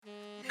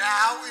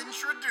Now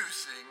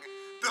introducing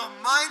the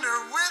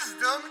Minor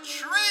Wisdom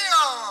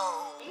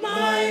Trio!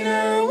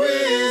 Minor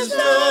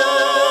Wisdom!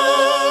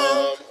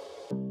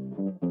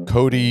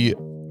 Cody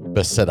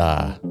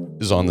Beseda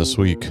is on this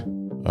week.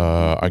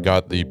 I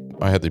had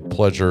the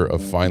pleasure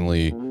of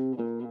finally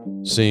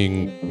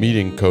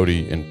meeting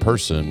Cody in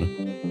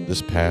person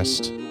this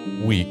past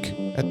week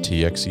at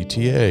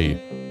TXETA.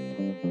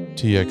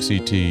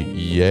 TXET,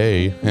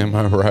 yay, am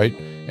I right?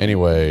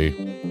 Anyway,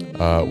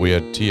 we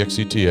had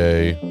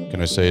TXETA.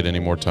 Can I say it any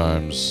more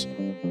times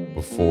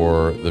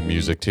before the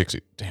music?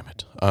 Damn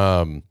it.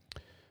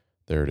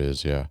 There it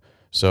is, yeah.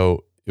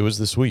 So it was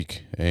this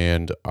week,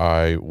 and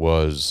I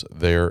was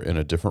there in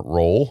a different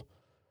role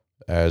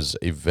as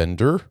a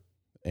vendor,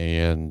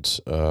 and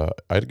I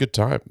had a good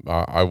time.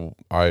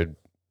 I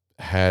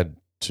had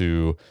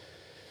to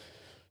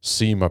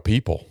see my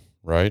people,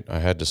 right? I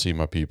had to see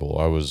my people.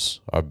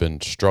 I've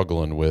been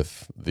struggling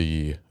with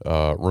the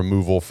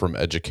removal from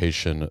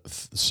education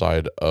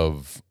side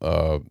of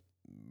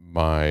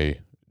my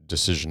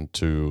decision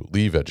to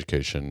leave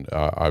education.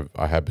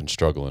 I have been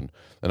struggling,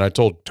 and I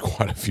told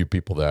quite a few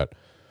people that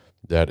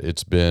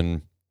it's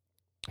been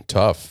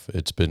tough.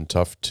 It's been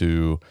tough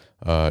to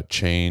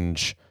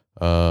change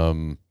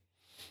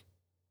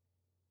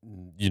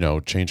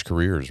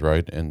careers,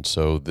 right? And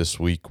so this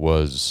week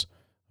was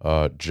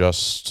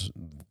just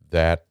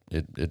that.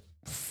 It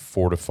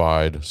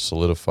fortified,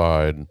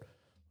 solidified,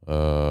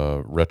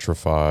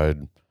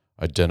 retrified,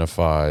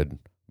 identified,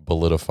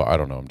 solidified. I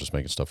don't know. I'm just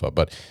making stuff up.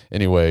 But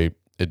anyway,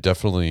 it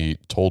definitely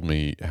told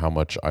me how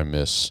much I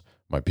miss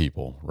my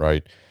people,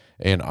 right?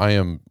 And I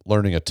am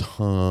learning a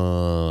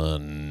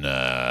ton,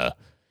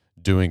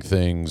 doing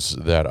things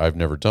that I've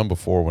never done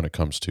before when it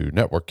comes to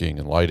networking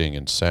and lighting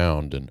and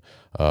sound and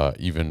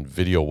even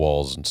video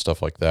walls and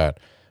stuff like that.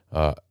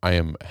 I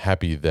am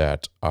happy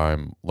that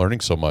I'm learning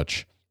so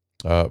much,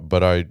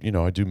 but I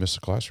do miss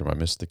the classroom. I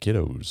miss the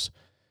kiddos,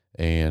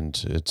 and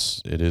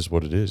it is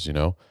what it is,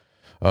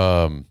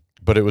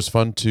 But it was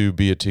fun to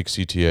be at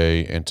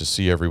TXCTA and to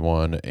see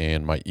everyone,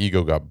 and my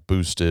ego got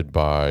boosted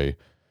by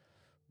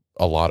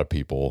a lot of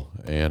people,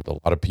 and a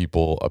lot of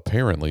people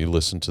apparently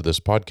listen to this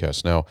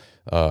podcast. Now,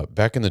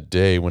 back in the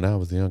day when I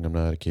was young, I'm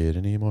not a kid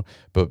anymore,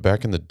 but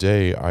back in the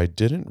day, I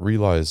didn't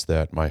realize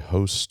that my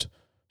host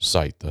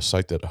site, the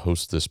site that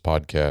hosts this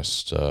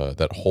podcast,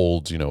 that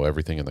holds,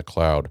 everything in the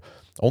cloud,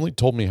 only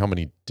told me how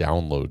many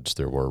downloads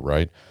there were,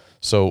 right?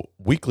 So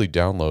weekly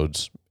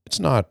downloads,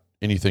 it's not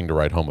anything to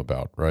write home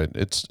about, right?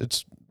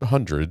 It's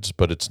hundreds,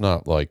 but it's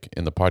not like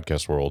in the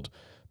podcast world,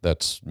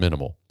 that's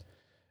minimal.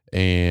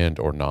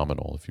 Or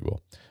nominal, if you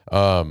will.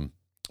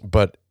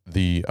 But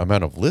the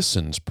amount of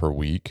listens per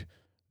week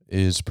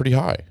is pretty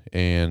high.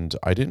 And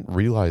I didn't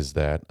realize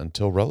that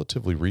until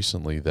relatively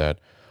recently that,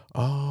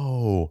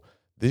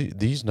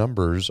 these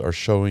numbers are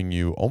showing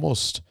you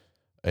almost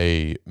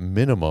a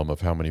minimum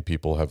of how many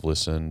people have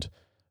listened.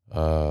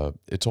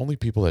 It's only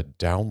people that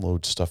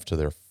download stuff to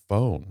their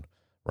phone,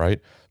 right?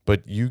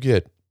 But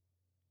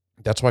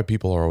that's why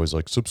people are always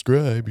like,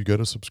 subscribe, you got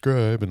to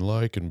subscribe and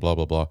like and blah,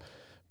 blah, blah.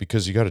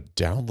 Because you got to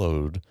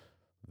download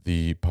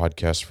the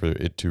podcast for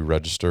it to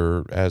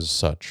register as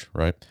such,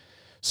 right?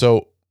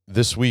 So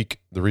this week,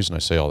 the reason I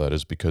say all that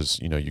is because,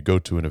 you go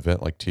to an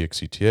event like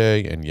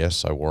TXCTA, and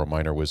yes, I wore a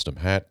Minor Wisdom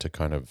hat to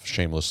kind of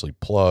shamelessly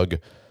plug,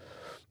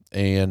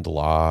 and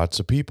lots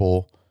of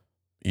people,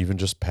 even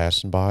just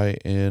passing by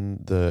in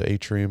the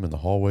atrium and the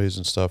hallways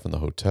and stuff in the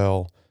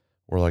hotel,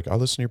 were like, I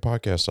listen to your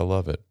podcast, I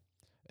love it.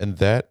 And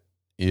that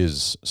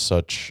is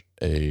such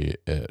an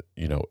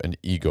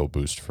ego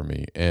boost for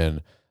me.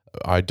 And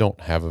I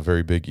don't have a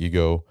very big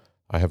ego.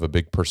 I have a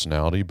big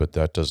personality, but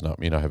that does not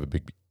mean I have a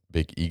big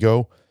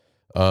ego.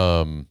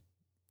 And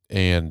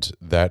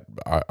that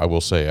I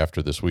will say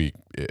after this week,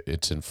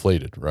 it's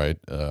inflated, right?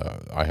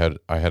 I had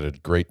a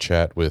great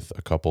chat with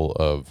a couple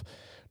of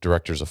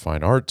directors of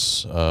fine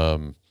arts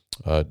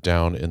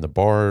down in the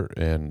bar,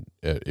 and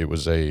it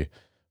was a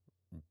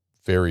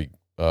very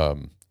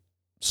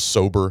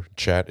sober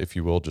chat, if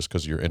you will. Just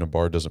because you're in a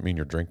bar doesn't mean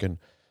you're drinking.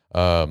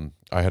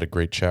 I had a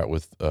great chat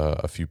with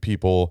a few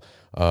people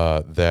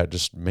that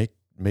just made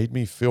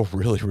me feel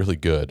really, really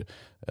good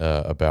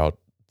about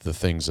the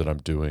things that I'm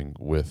doing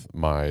with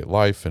my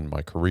life and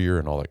my career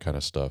and all that kind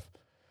of stuff.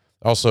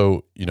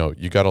 Also, you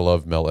got to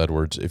love Mel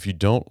Edwards. If you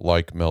don't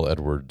like Mel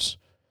Edwards,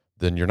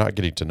 then you're not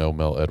getting to know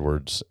Mel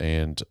Edwards.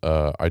 And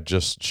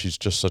she's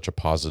just such a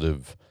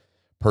positive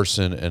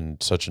person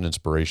and such an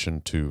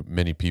inspiration to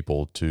many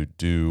people to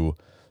do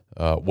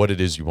what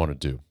it is you want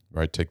to do,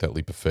 right? Take that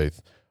leap of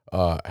faith.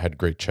 Had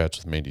great chats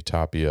with Mandy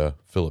Tapia,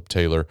 Philip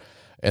Taylor.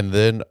 And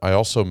then I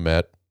also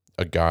met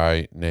a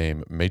guy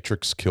named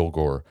Matrix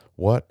Kilgore.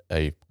 What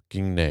a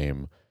fucking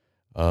name.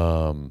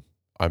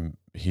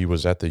 He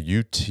was at the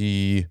UT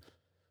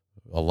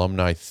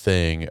alumni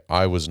thing.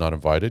 I was not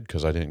invited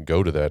because I didn't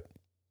go to that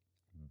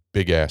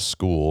big ass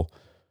school.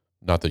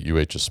 Not that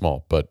UH is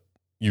small, but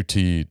UT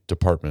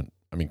department.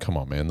 I mean, come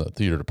on, man. The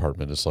theater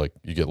department is like,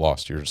 you get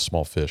lost. You're a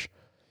small fish.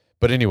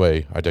 But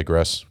anyway, I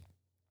digress.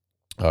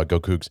 Go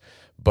Cougs.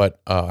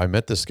 But I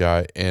met this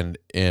guy, and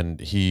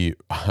he,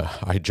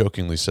 I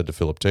jokingly said to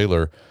Philip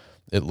Taylor,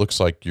 "It looks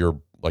like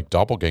you're like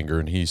doppelganger,"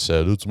 and he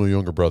said, "It's my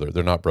younger brother."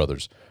 They're not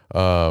brothers.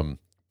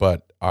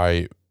 But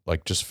I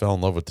like just fell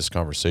in love with this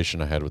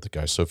conversation I had with the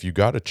guy. So if you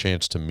got a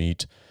chance to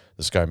meet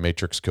this guy,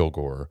 Matrix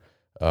Kilgore,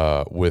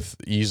 with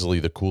easily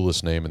the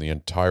coolest name in the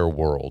entire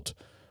world,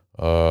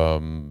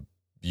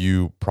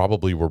 you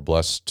probably were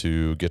blessed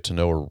to get to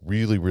know a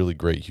really, really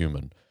great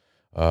human.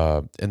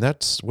 And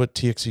that's what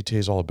TXCT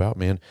is all about,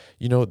 man.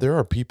 You know, there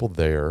are people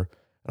there.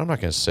 I'm not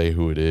going to say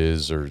who it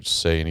is or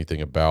say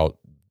anything about,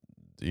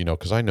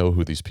 because I know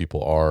who these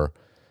people are,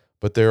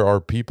 but there are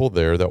people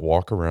there that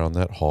walk around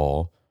that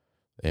hall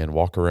and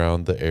walk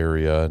around the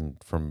area and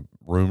from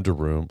room to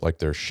room like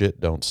their shit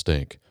don't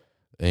stink.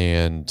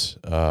 And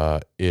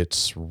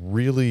it's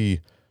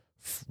really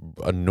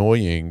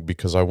annoying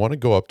because I want to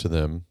go up to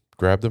them,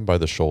 grab them by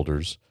the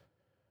shoulders,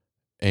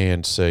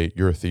 and say,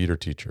 "You're a theater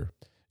teacher.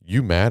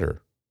 You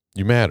matter.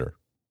 You matter.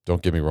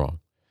 Don't get me wrong,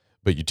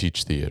 but you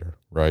teach theater,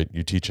 right?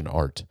 You teach an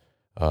art.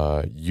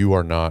 You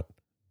are not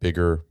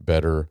bigger,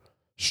 better,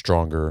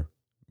 stronger,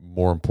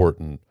 more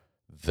important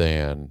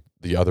than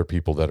the other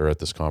people that are at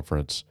this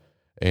conference."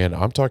 And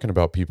I'm talking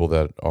about people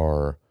that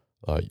are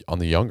on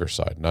the younger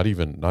side, not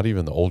even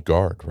the old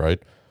guard,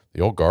 right?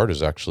 The old guard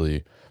is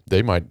actually,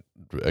 they might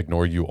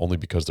ignore you only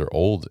because they're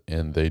old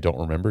and they don't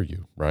remember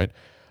you, right?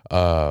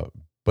 Uh,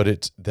 but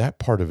it's that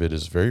part of it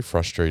is very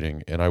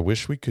frustrating, and I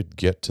wish we could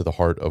get to the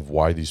heart of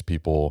why these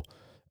people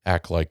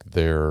act like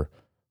they're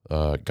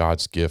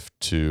God's gift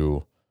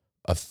to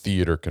a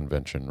theater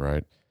convention,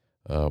 right?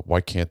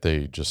 Why can't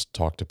they just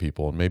talk to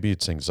people? And maybe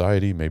it's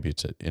anxiety, maybe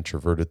it's an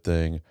introverted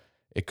thing.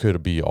 It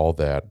could be all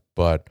that,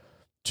 but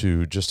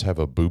to just have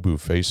a boo-boo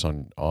face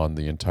on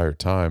the entire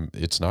time,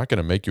 it's not going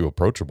to make you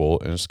approachable,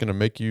 and it's going to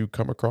make you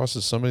come across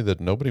as somebody that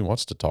nobody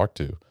wants to talk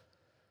to.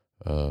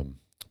 Um,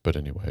 but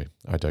anyway,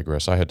 I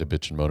digress. I had to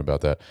bitch and moan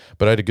about that.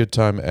 But I had a good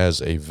time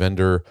as a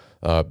vendor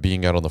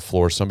being out on the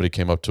floor. Somebody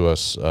came up to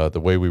us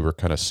the way we were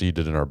kind of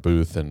seated in our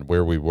booth and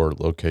where we were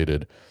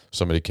located.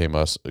 Somebody came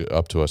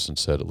up to us and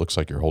said, "It looks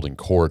like you're holding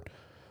court,"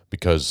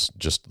 because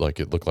just like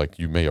it looked like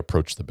you may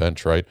approach the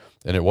bench, right?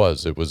 And it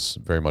was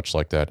very much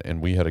like that.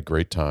 And we had a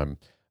great time.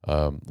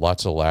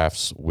 Lots of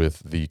laughs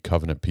with the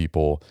Covenant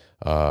people,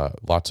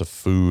 lots of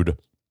food,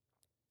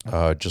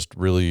 just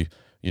really,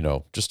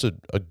 just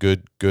a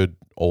good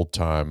old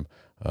time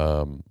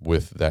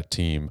with that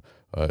team.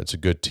 It's a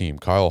good team.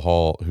 Kyle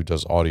Hall, who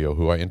does audio,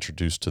 who I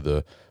introduced to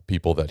the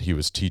people that he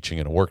was teaching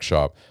in a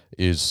workshop,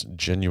 is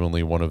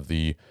genuinely one of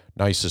the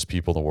nicest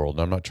people in the world.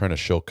 And I'm not trying to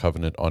show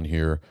Covenant on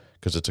here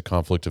because it's a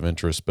conflict of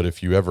interest, but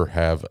if you ever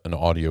have an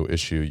audio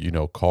issue,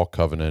 call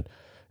Covenant,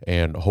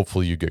 and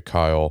hopefully you get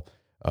Kyle,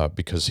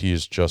 because he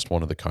is just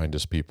one of the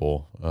kindest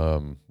people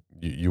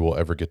you will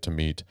ever get to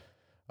meet.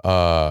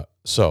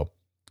 So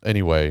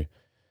anyway,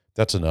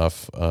 that's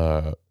enough.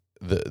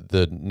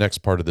 The next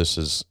part of this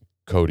is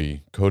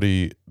Cody.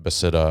 Cody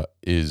Beseda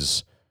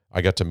is,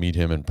 I got to meet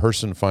him in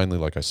person finally,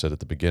 like I said at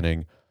the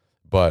beginning.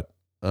 But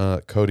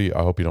Cody,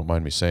 I hope you don't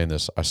mind me saying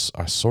this.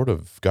 I sort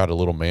of got a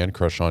little man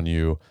crush on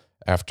you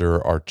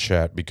after our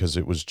chat because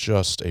it was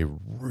just a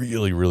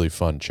really, really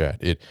fun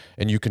chat.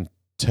 And you can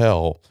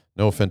tell,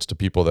 no offense to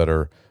people that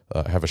are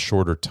have a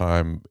shorter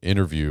time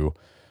interview,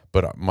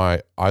 but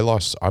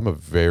I'm a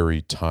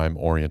very time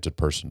oriented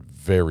person,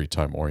 very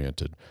time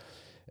oriented.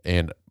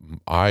 And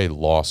I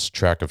lost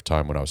track of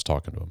time when I was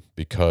talking to him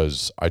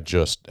because I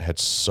just had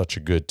such a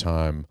good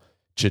time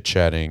chit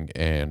chatting,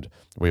 and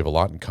we have a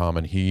lot in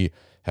common. He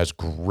has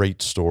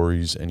great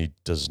stories and he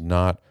does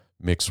not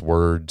mix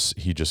words.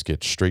 He just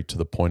gets straight to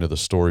the point of the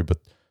story, but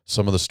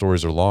some of the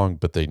stories are long,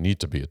 but they need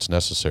to be, it's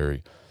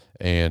necessary.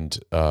 And,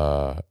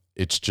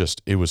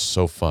 it was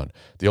so fun.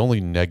 The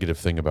only negative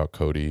thing about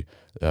Cody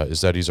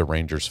is that he's a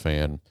Rangers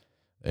fan,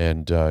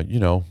 and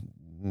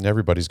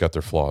everybody's got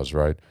their flaws,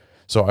 right?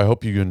 So I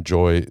hope you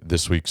enjoy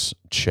this week's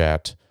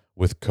chat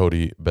with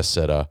Cody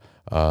Beseda.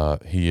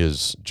 He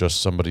is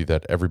just somebody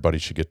that everybody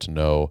should get to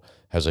know,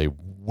 has a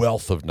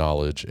wealth of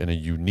knowledge and a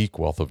unique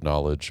wealth of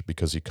knowledge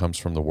because he comes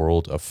from the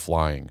world of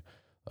flying,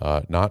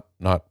 not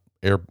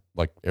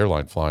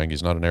airline flying.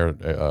 He's not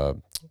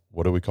an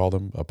what do we call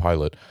them? A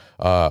pilot.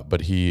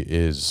 But he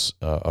is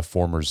a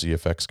former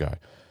ZFX guy.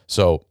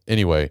 So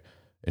anyway,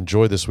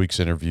 enjoy this week's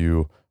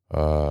interview.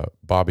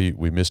 Bobby,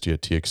 we missed you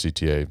at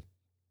TXCTA.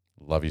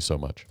 Love you so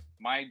much.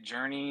 My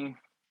journey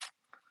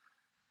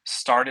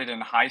started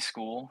in high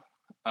school.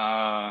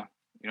 I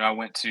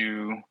went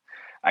to,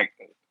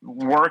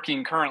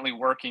 currently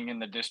working in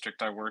the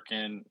district I work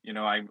in.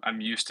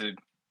 I'm used to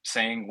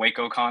saying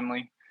Waco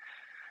Conley.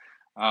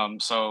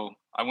 So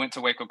I went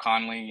to Waco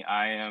Conley.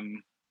 I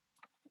am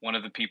one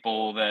of the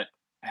people that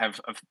have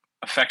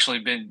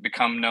affectionately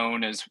become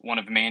known as one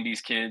of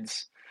Mandy's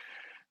kids.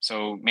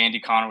 So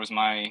Mandy Connor was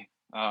my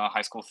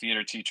high school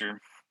theater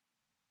teacher.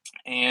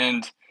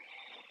 And,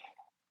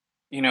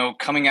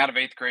 coming out of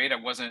 8th grade, I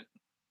wasn't,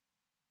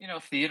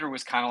 theater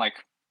was kind of like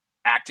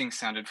acting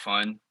sounded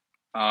fun.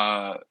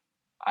 I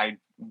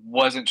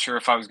wasn't sure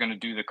if I was going to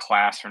do the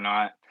class or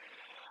not.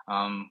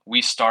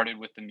 We started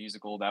with the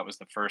musical. That was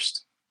the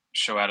first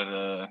show out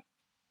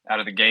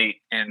of the gate,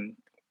 and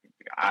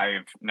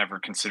I've never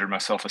considered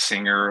myself a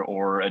singer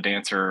or a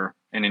dancer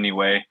in any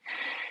way.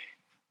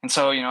 And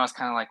so, I was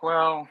kind of like,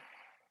 well,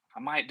 I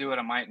might do it,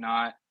 I might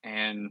not.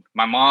 And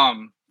my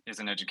mom is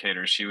an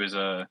educator. She was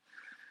a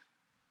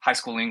high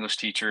school English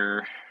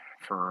teacher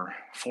for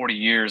 40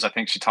 years. I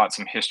think she taught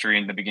some history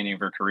in the beginning of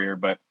her career.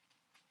 But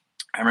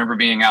I remember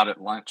being out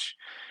at lunch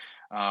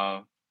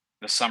uh,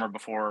 the summer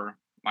before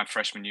my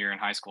freshman year in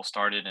high school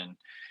started,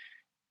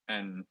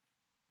 and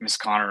Miss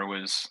Connor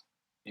was,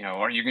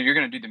 are you're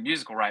going to do the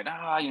musical, right?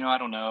 I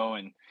don't know.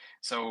 And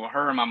so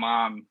her and my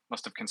mom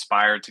must have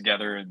conspired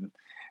together, and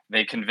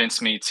they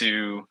convinced me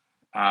to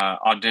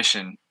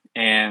audition.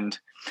 And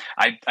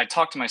I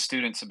talk to my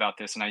students about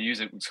this, and I use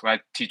it. So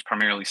I teach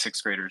primarily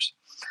sixth graders,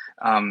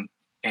 um,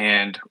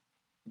 and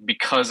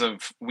because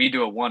of we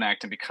do a one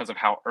act, and because of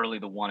how early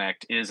the one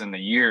act is in the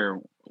year,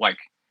 like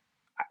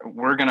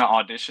we're going to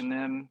audition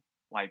them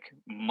like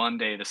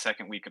Monday, the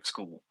second week of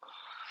school.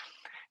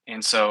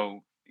 And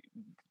so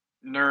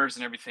nerves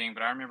and everything.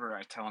 But I remember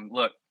I tell them,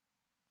 look,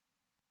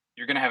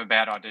 you're going to have a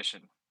bad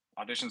audition.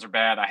 Auditions are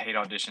bad. I hate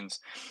auditions.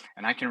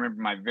 And I can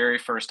remember my very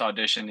first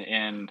audition,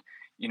 and,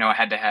 I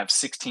had to have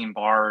 16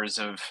 bars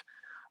of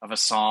a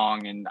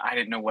song, and I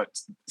didn't know what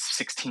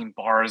 16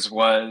 bars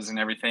was and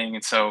everything.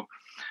 And so,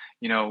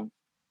 you know,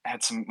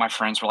 had my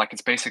friends were like,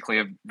 it's basically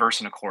a verse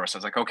and a chorus. I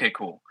was like, okay,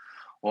 cool.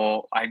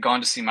 Well, I had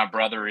gone to see my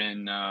brother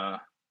in, I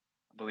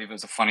believe it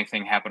was A Funny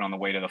Thing Happened on the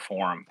Way to the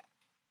Forum.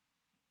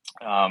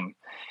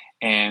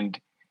 And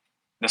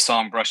the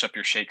song "Brush Up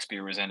Your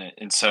Shakespeare" was in it,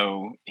 and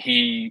so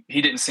he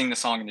didn't sing the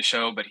song in the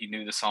show, but he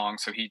knew the song,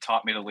 so he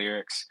taught me the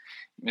lyrics.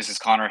 Mrs.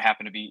 Connor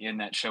happened to be in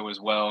that show as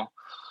well,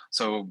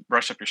 so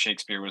 "Brush Up Your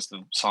Shakespeare" was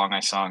the song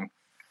I sung,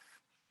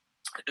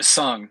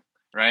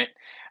 right?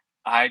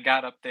 I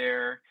got up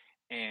there,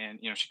 and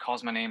she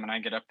calls my name, and I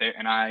get up there,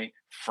 and I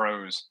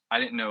froze.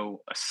 I didn't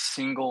know a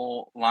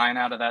single line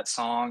out of that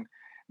song,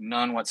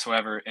 none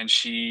whatsoever. And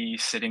she,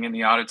 sitting in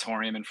the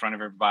auditorium in front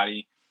of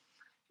everybody,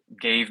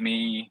 gave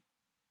me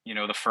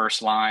the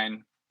first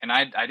line, and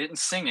I didn't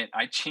sing it.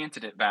 I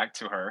chanted it back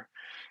to her.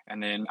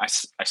 And then I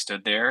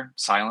stood there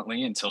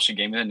silently until she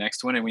gave me the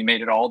next one. And we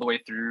made it all the way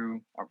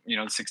through,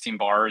 the 16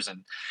 bars.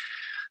 And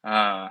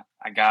I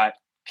got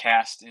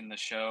cast in the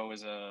show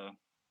as a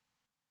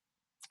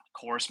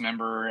chorus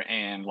member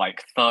and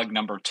like thug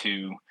number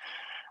 2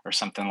 or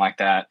something like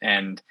that.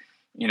 And,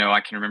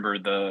 I can remember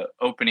the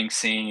opening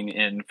scene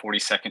in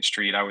 42nd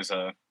Street. I was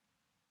a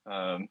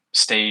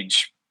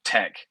stage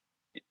tech,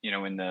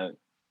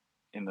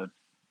 in the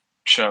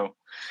show.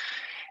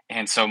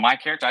 And so my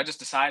character, I just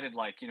decided,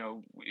 like,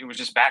 it was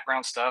just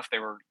background stuff. They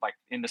were like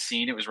in the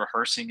scene, it was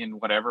rehearsing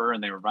and whatever,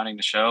 and they were running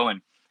the show,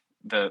 and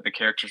the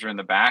characters are in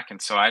the back. And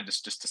so I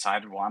just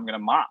decided, well, I'm going to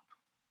mop.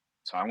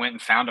 So I went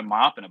and found a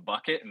mop and a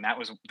bucket, and that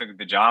was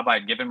the job I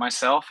had given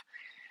myself.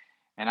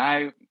 And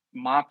I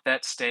mopped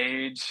that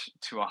stage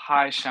to a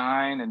high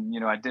shine. And,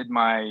 I did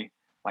my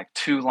like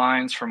 2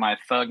 lines for my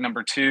thug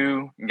number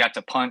 2 and got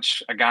to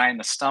punch a guy in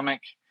the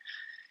stomach.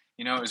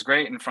 It was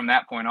great. And from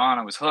that point on,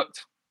 I was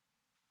hooked.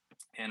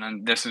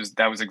 And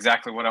that was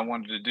exactly what I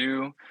wanted to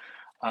do.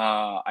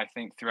 I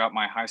think throughout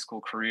my high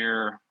school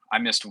career, I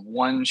missed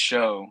one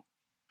show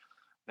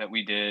that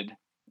we did,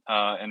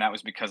 and that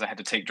was because I had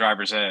to take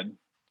driver's ed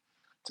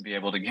to be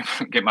able to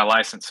get my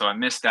license. So I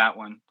missed that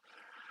one,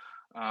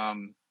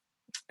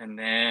 and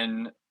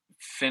then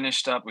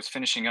was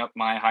finishing up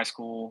my high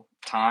school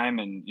time.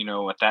 And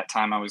at that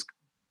time,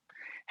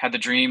 had the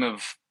dream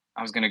of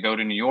I was going to go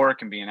to New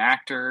York and be an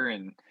actor,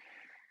 and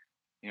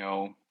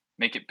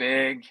make it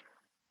big.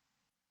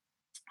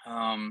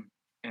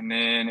 And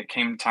then it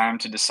came time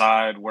to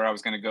decide where I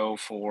was going to go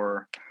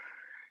for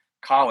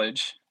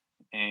college.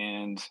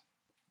 And,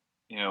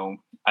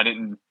 I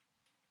didn't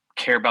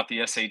care about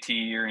the SAT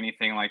or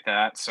anything like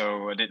that.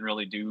 So I didn't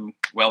really do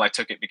well. I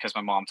took it because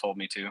my mom told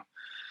me to.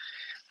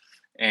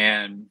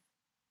 And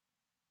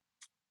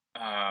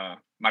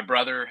my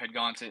brother had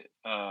gone to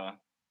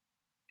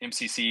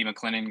MCC,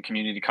 McLennan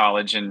Community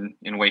College in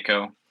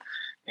Waco.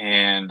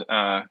 And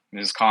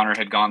Ms. Connor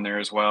had gone there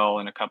as well,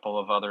 and a couple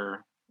of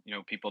other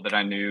people that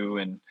I knew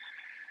and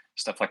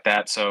stuff like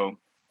that. So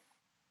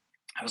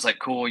I was like,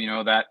 cool,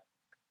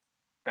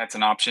 that's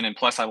an option. And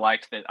plus I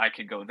liked that I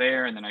could go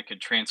there and then I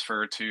could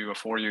transfer to a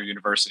 4-year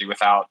university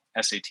without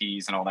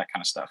SATs and all that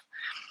kind of stuff.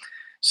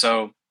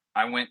 So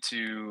I went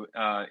to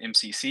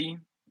MCC,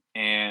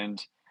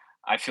 and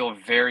I feel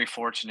very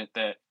fortunate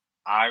that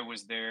I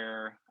was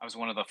there. I was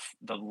one of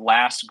the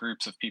last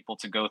groups of people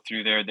to go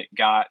through there that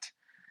got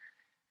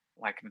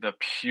like the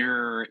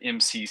pure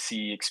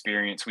MCC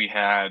experience. We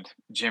had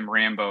Jim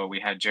Rambo, we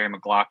had Jerry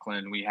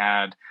McLaughlin, we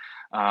had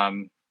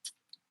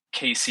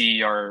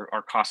Casey,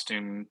 our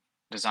costume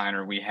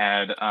designer. We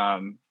had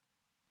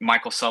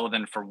Michael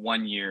Sullivan for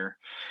 1 year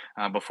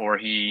before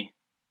he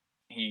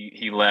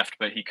left,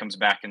 but he comes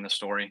back in the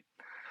story.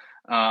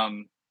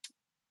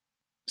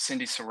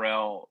 Cindy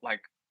Sorrell,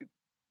 like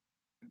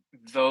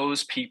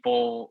those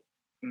people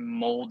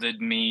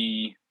molded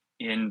me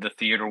in the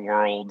theater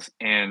world,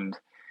 and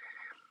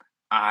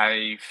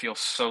I feel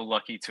so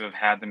lucky to have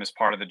had them as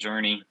part of the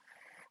journey.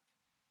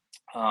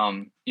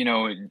 You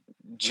know,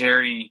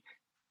 Jerry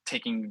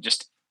taking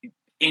just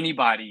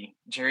anybody,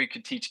 Jerry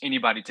could teach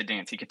anybody to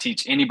dance. He could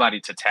teach anybody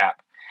to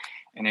tap.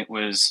 And it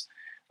was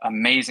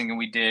amazing. And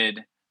we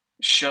did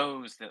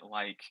shows that,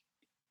 like,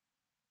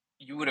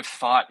 you would have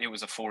thought it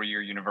was a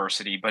 4-year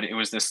university, but it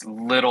was this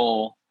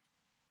little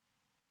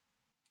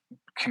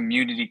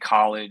community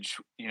college,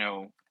 you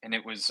know, and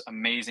it was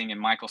amazing. And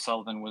Michael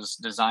Sullivan was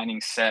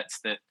designing sets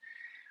that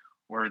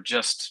were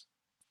just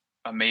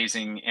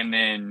amazing. And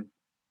then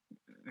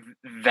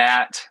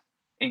that,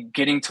 and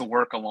getting to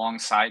work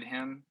alongside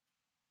him,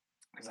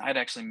 because I had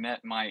actually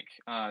met Mike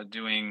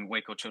doing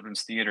Waco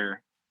Children's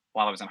Theater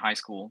while I was in high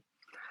school.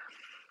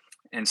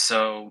 And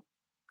so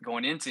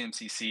going into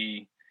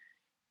MCC,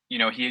 you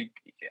know,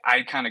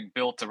 I kind of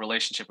built a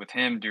relationship with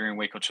him during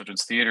Waco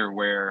Children's Theater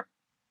where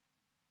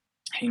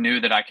he knew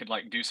that I could,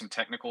 like, do some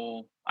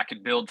technical, I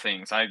could build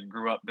things. I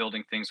grew up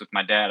building things with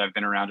my dad. I've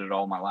been around it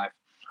all my life.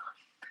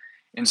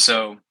 And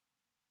so,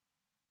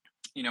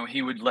 you know,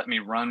 he would let me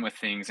run with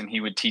things and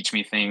he would teach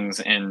me things.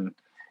 And,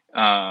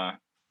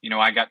 you know,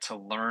 I got to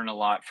learn a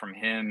lot from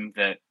him,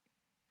 that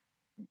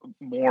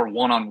more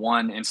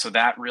one-on-one. And so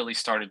that really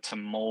started to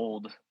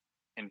mold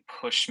and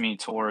push me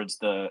towards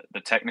the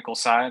technical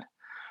side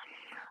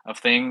of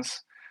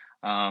things.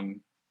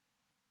 Um,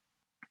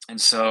 and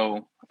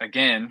so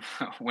again,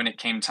 when it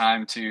came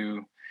time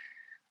to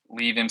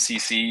leave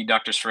MCC,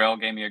 Dr.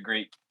 Sorrell gave me a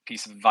great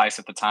piece of advice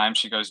at the time.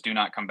 She goes, "Do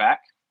not come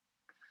back."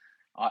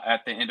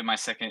 At the end of my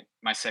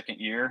second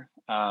year,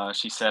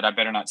 she said, "I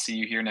better not see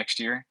you here next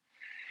year."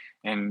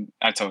 And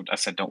I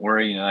said, "Don't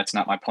worry, you know, that's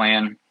not my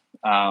plan."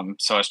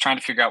 So I was trying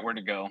to figure out where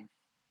to go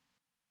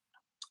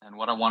and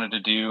what I wanted to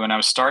do. And I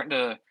started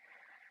to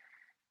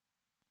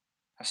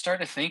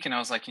think, and I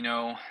was like, you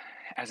know,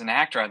 as an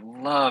actor, I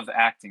love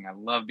acting. I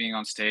love being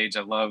on stage.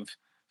 I love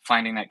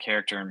finding that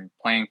character and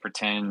playing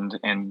pretend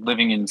and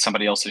living in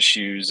somebody else's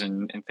shoes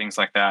and things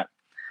like that.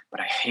 But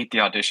I hate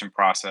the audition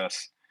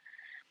process.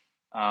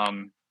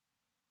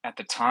 At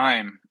the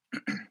time,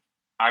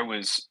 I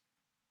was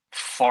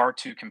far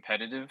too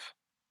competitive,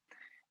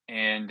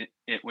 and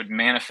it would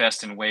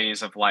manifest in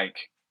ways of,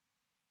 like,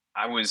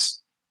 I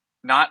was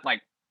not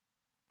like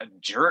a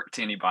jerk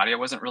to anybody. I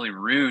wasn't really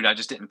rude. I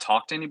just didn't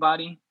talk to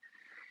anybody.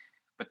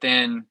 But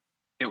then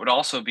it would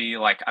also be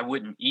like I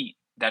wouldn't eat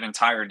that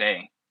entire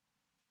day.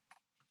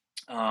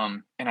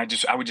 And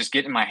I would just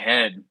get in my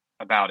head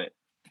about it,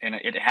 and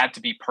it had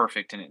to be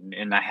perfect,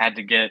 and I had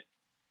to get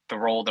the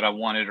role that I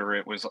wanted, or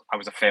I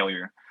was a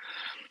failure.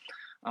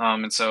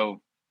 And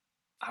so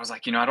I was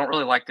like, you know, I don't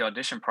really like the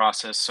audition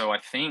process, so I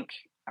think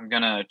I'm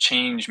gonna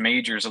change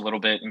majors a little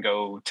bit and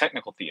go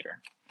technical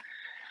theater.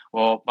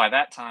 Well, by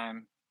that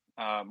time,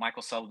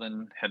 Michael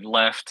Sullivan had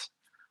left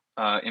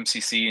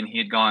MCC, and he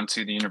had gone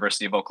to the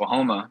University of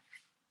Oklahoma.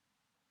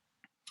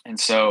 And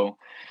so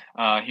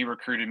he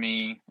recruited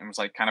me and was,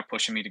 like, kind of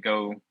pushing me to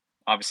go,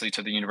 obviously,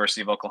 to the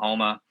University of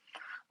Oklahoma.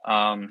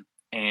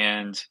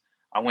 And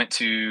I went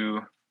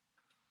to,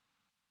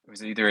 it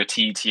was either a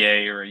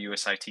TETA or a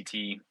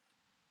USITT.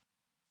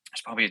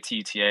 It's probably a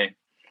TETA.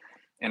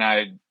 And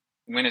I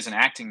went as an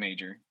acting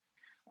major,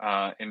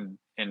 and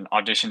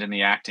auditioned in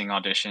the acting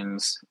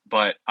auditions.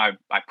 But I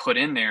put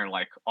in there,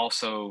 like,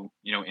 also,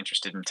 you know,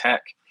 interested in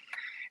tech.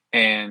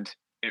 And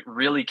it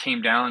really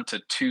came down to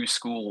two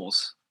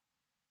schools.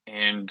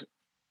 And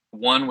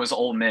one was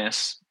Ole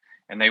Miss,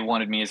 and they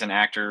wanted me as an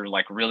actor,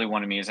 like, really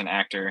wanted me as an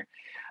actor.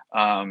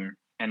 And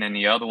then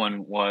the other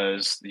one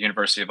was the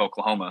University of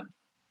Oklahoma.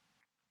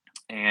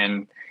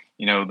 And,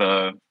 you know,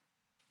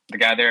 the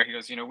guy there, he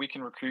goes, you know, "We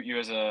can recruit you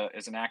as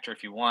an actor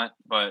if you want,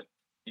 but,"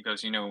 he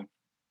goes, "you know,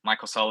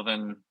 Michael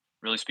Sullivan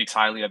really speaks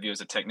highly of you as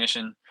a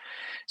technician.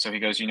 So," he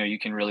goes, "you know, you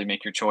can really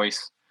make your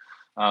choice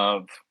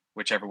of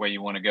whichever way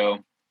you want to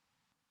go."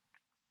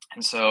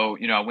 And so,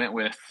 you know, I went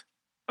with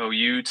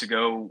OU to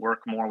go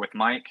work more with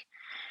Mike,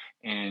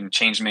 and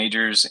changed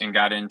majors and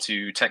got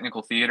into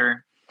technical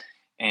theater,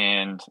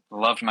 and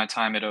loved my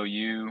time at OU.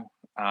 You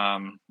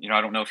know,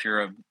 I don't know if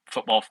you're a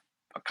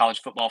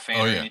college football fan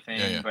Oh or yeah,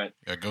 anything, but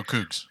yeah. Go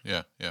Cougs.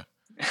 Yeah.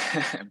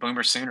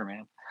 Boomer Sooner,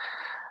 man.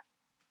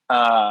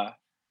 Uh,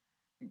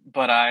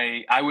 but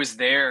I was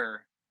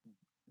there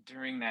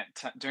during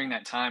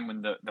that time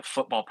when the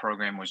football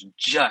program was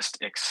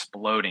just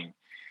exploding.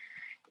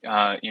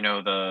 You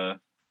know, the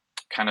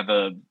kind of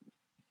the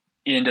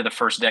end of the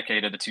first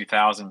decade of the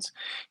 2000s.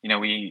 You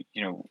know, you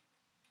know,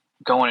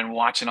 going and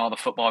watching all the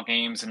football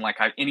games, and, like,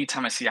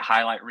 anytime I see a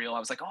highlight reel, I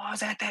was like, "Oh, I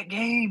was at that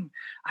game.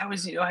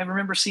 You know, I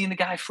remember seeing the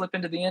guy flip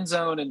into the end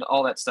zone and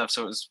all that stuff."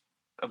 So it was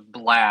a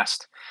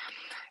blast,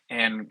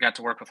 and got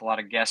to work with a lot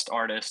of guest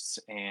artists,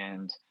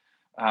 and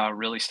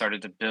really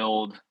started to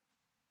build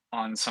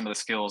on some of the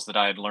skills that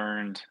I had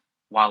learned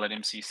while at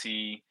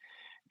MCC,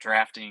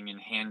 drafting and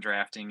hand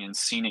drafting and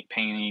scenic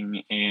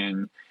painting,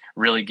 and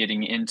really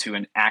getting into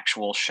an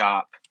actual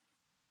shop,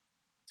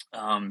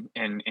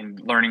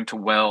 and learning to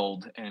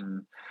weld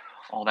and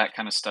all that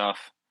kind of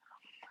stuff.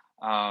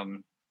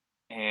 Um,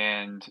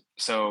 And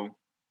so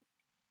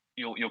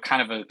you'll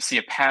kind of see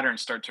a pattern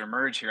start to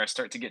emerge here. I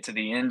start to get to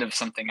the end of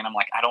something, and I'm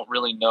like, I don't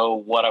really know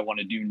what I want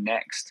to do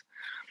next.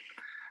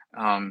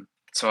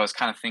 So I was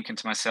kind of thinking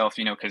to myself,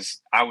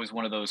 because I was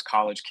one of those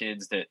college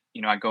kids that,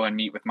 I go and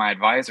meet with my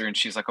advisor, and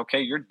she's like,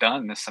 okay, you're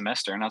done this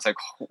semester. And I was like,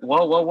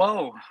 whoa, whoa,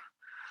 whoa.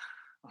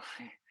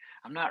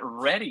 I'm not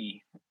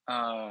ready.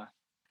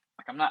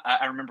 Like I'm not,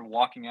 I remember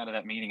walking out of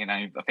that meeting, and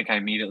I think I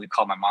immediately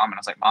called my mom, and I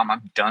was like, Mom,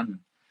 I'm done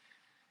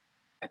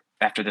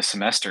after this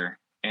semester.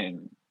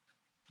 And,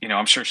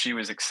 I'm sure she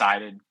was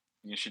excited.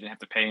 She didn't have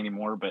to pay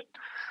anymore, but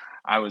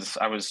I was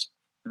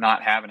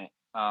not having it.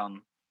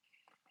 And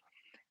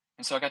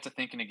so I got to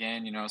thinking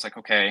again, I was like,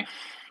 okay,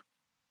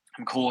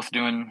 I'm cool with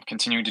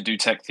continuing to do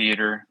tech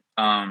theater.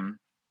 I'm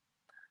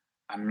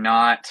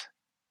not,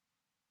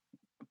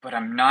 but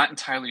I'm not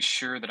entirely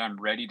sure that I'm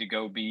ready to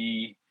go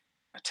be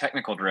a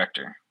technical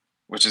director,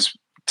 which is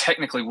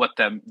technically what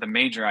the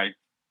major I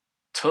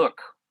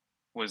took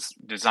was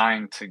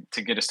designed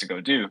to get us to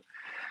go do.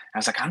 I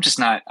was like,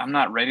 I'm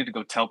not ready to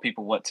go tell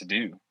people what to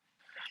do.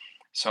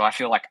 So I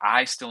feel like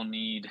I still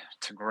need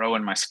to grow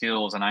in my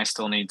skills, and I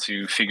still need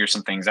to figure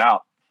some things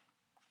out.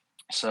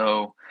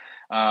 So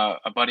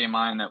a buddy of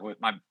mine that was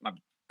my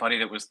buddy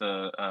that was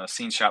the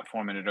scene shop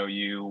foreman at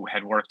OU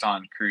had worked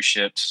on cruise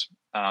ships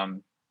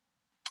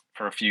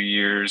for a few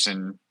years,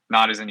 and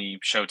not as any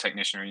show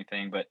technician or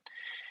anything, but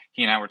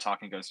he and I were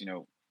talking. He goes,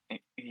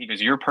 he goes,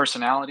 your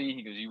personality,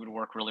 he goes, you would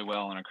work really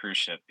well on a cruise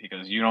ship. He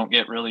goes, you don't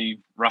get really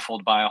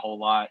ruffled by a whole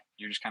lot.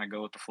 You just kind of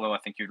go with the flow. I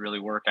think you'd really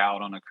work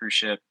out on a cruise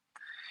ship.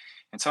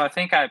 And so I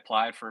think I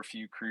applied for a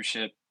few cruise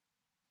ship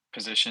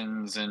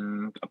positions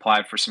and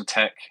applied for some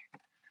tech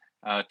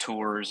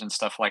tours and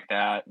stuff like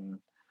that. And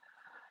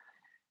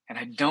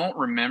I don't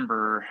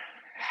remember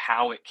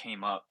how it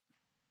came up.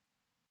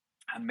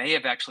 I may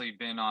have actually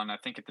been on, I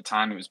think at the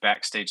time it was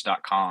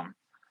backstage.com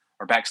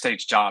or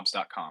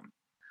backstagejobs.com.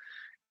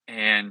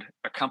 And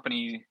a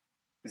company,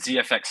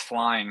 ZFX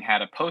Flying,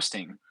 had a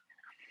posting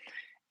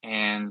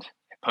and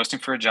posting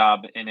for a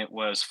job, and it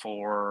was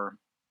for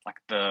like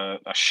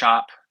a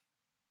shop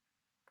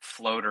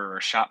floater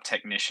or shop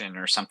technician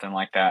or something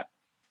like that.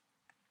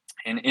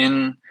 And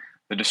in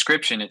the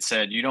description, it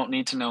said, you don't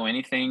need to know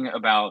anything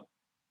about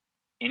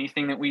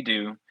anything that we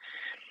do.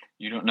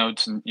 You don't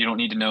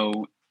need to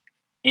know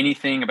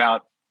anything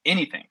about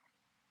anything.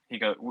 He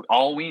goes,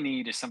 all we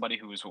need is somebody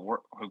who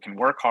can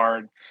work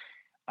hard,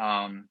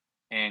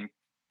 and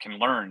can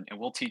learn, and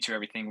we'll teach you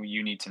everything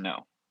you need to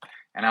know.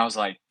 And I was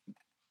like,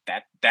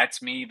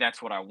 that's me.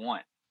 That's what I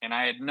want. And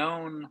I had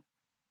known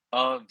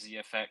of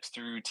ZFX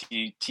through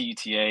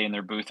TETA and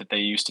their booth that they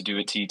used to do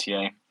at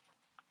TETA.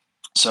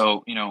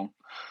 So,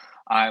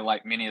 I,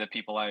 like many of the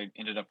people I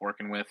ended up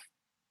working with,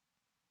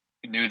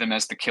 knew them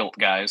as the kilt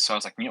guys. So I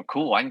was like,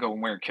 cool, I can go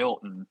and wear a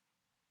kilt and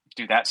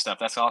do that stuff.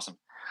 That's awesome.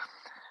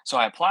 So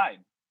I applied,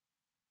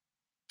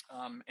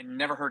 and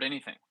never heard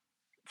anything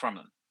from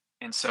them.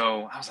 And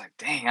so I was like,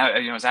 dang,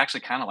 I was actually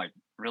kind of like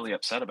really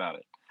upset about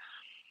it.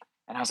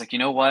 And I was like, you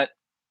know what?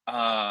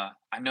 I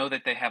know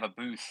that they have a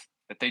booth,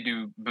 that they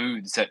do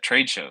booths at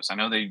trade shows. I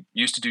know they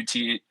used to do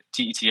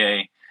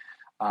TETA.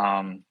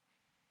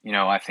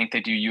 I think they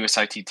do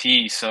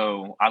USITT.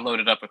 So I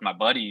loaded up with my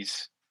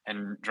buddies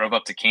and drove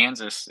up to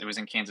Kansas. It was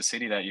in Kansas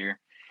City that year,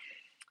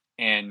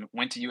 and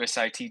went to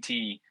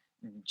USITT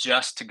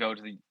just to go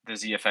to the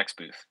ZFX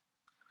booth.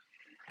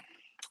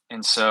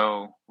 And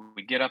so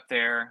we get up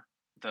there,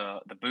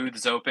 the booth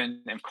is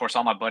open, and of course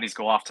all my buddies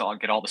go off to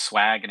get all the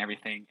swag and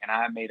everything, and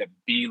I made a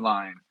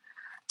beeline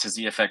to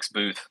ZFX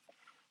booth.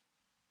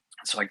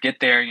 So I get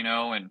there,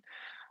 and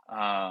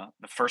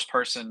the first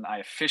person I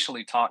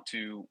officially talked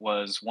to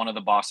was one of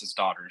the boss's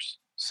daughters.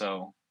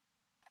 So,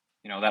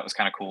 that was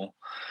kind of cool.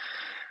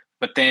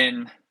 But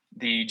then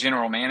the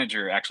general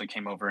manager actually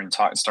came over and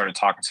started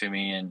talking to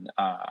me, and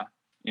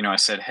I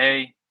said,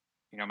 hey,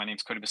 my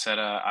name's Cody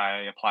Beseda.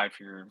 I applied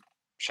for your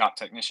shop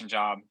technician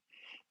job.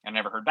 I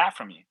never heard back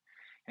from you.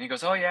 And he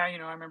goes, oh yeah,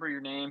 I remember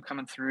your name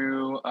coming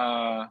through.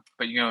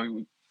 But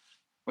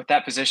with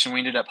that position, we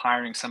ended up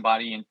hiring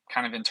somebody and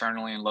kind of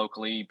internally and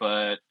locally,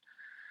 but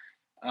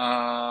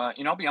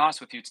I'll be honest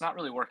with you, it's not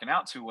really working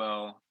out too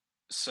well.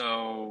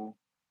 So,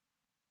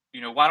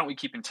 why don't we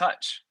keep in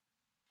touch?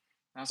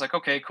 And I was like,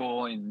 okay,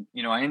 cool. And,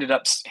 I ended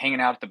up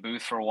hanging out at the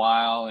booth for a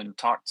while and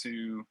talked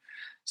to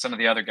some of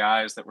the other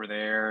guys that were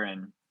there,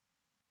 and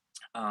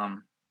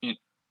you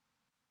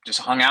just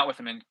hung out with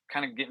them, and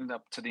kind of getting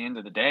up to the end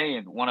of the day.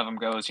 And one of them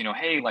goes,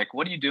 hey, like,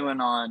 what are you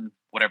doing on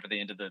whatever the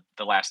end of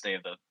the last day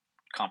of the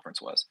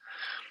conference was?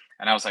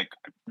 And I was like,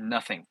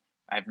 nothing.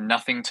 I have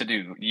nothing to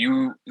do.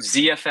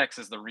 ZFX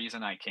is the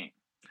reason I came.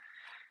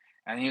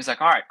 And he was like,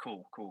 all right,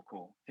 cool.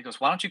 He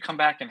goes, why don't you come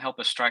back and help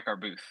us strike our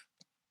booth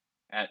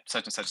at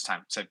such and such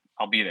time? I said,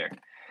 I'll be there.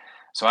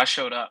 So I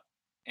showed up,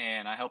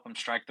 and I helped him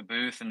strike the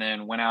booth, and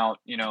then went out,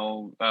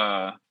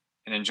 and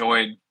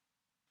enjoyed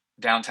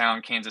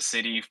downtown Kansas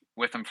City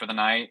with him for the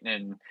night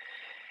and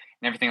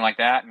everything like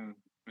that. And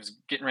was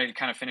getting ready to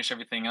kind of finish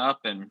everything up.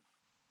 And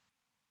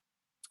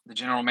the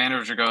general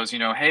manager goes,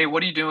 hey,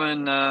 what are you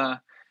doing?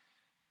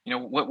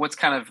 what's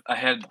kind of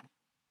ahead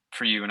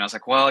for you? And I was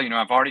like, well,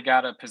 I've already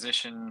got a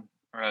position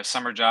or a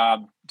summer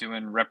job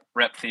doing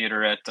rep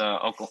theater at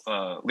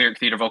Lyric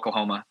Theater of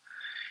Oklahoma.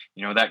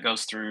 That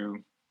goes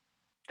through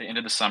the end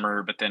of the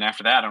summer, but then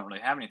after that, I don't really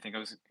have anything. He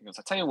goes,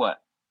 I tell you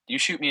what, you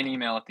shoot me an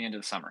email at the end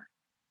of the summer.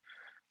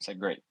 I said,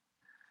 great.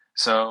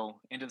 So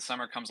end of the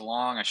summer comes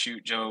along. I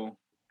shoot Joe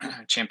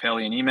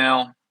Champelli an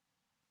email,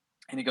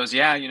 and he goes,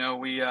 yeah,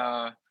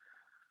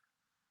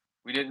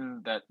 we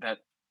didn't that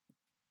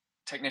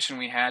technician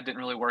we had didn't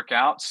really work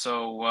out.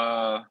 So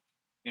why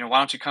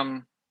don't you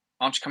come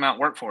out and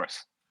work for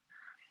us?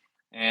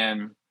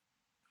 And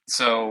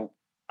so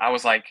I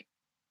was like,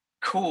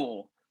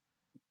 cool,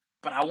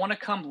 but I want to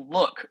come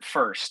look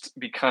first,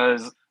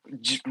 because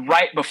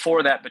right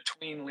before that,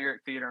 between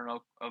Lyric Theater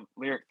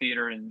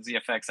and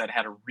ZFX, I'd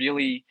had a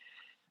really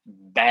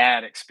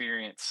bad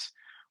experience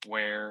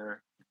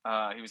where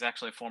he was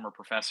actually a former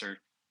professor,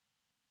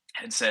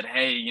 had said,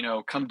 hey,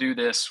 come do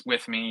this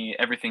with me.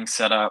 Everything's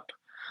set up.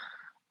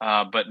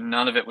 But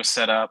none of it was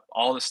set up.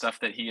 All the stuff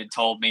that he had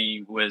told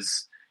me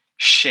was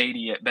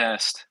shady at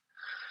best.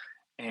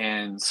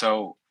 And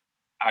so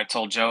I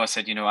told Joe, I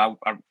said, I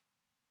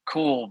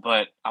cool,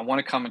 but I want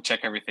to come and check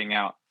everything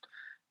out.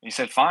 And he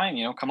said,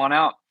 fine, come on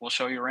out. We'll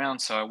show you around.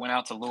 So I went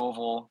out to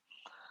Louisville,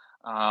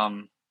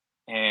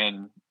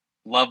 and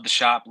loved the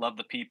shop, loved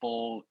the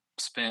people.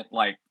 Spent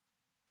I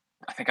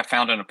think I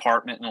found an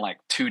apartment in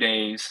 2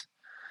 days.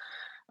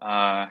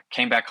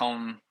 Came back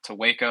home to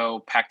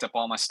Waco, packed up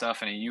all my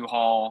stuff in a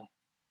U-Haul,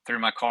 threw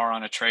my car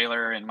on a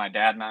trailer, and my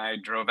dad and I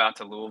drove out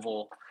to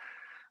Louisville.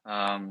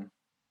 I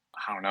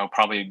don't know,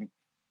 probably.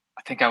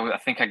 I think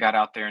I got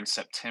out there in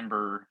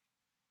September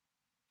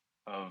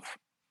of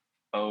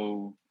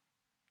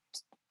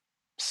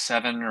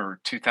 07 or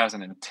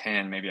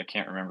 2010, maybe, I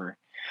can't remember.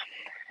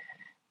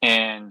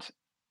 And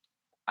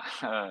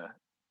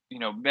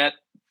met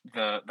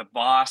the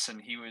boss,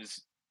 and he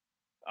was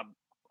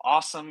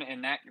awesome,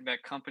 and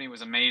that company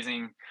was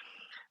amazing.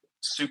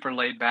 Super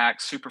laid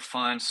back, super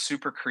fun,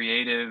 super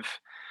creative.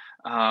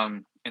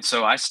 And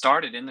so I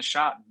started in the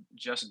shop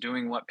just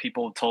doing what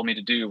people told me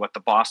to do, what the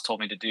boss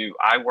told me to do.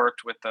 I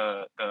worked with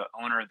the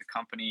owner of the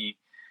company,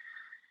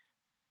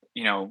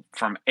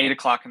 from 8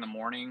 o'clock in the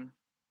morning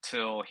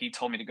till he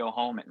told me to go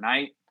home at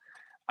night.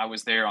 I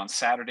was there on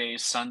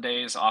Saturdays,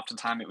 Sundays.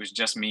 Oftentimes it was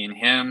just me and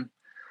him.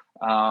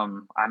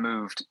 I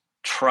moved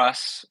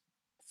truss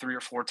 3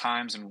 or 4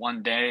 times in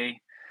one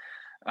day.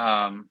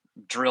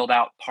 Drilled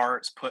out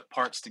parts, put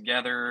parts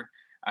together.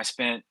 I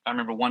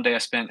remember one day I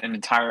spent an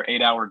entire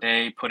 8-hour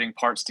day putting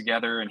parts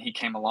together, and he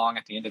came along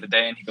at the end of the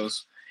day and he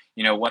goes,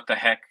 what the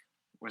heck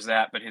was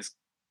that? But his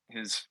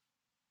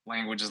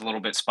language is a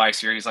little bit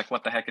spicier. He's like,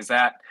 what the heck is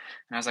that?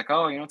 And I was like,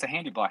 oh, it's a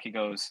handy block. He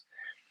goes,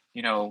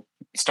 he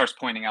starts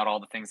pointing out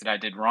all the things that I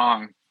did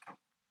wrong.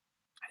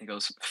 He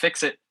goes,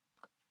 fix it.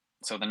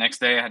 So the next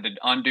day I had to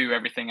undo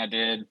everything I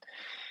did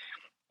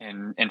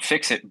and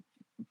fix it.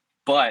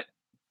 But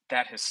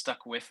that has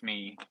stuck with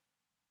me,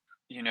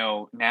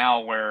 now,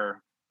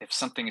 where if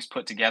something is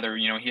put together,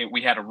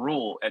 we had a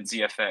rule at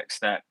ZFX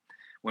that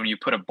when you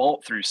put a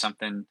bolt through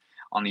something,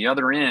 on the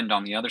other end,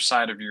 on the other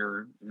side of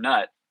your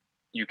nut,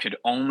 you could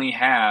only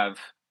have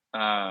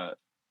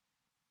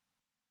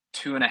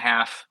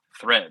 2.5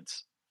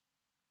 threads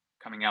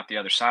coming out the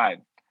other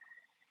side.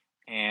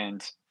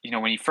 And,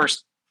 when he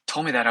first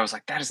told me that, I was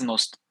like, that is the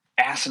most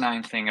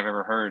asinine thing I've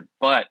ever heard.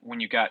 But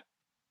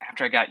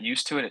after I got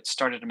used to it, it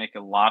started to make a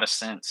lot of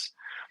sense.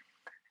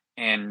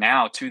 And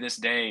now, to this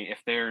day,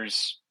 if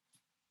there's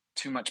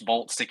too much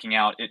bolt sticking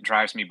out, it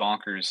drives me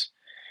bonkers,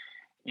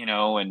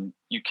 and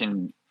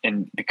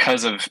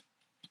because of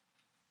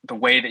the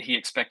way that he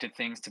expected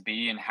things to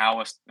be and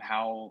how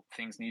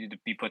things needed to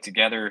be put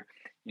together,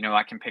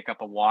 I can pick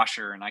up a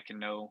washer and I can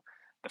know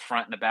the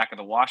front and the back of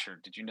the washer.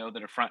 Did you know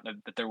that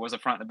that there was a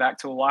front and a back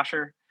to a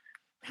washer?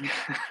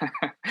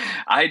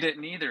 I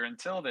didn't either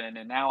until then,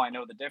 and now I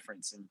know the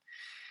difference. And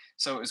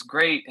so it was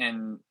great.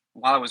 And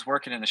while I was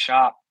working in the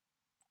shop,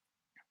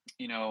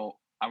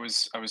 I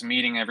was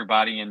meeting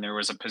everybody, and there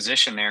was a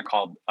position there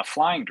called a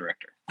flying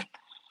director.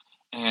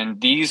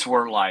 And these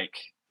were like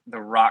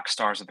the rock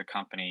stars of the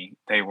company.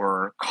 They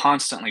were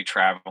constantly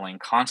traveling,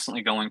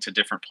 constantly going to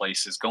different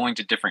places, going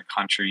to different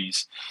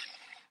countries.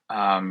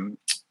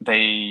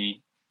 They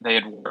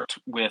had worked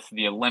with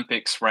the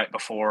Olympics right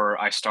before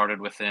I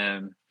started with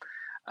them.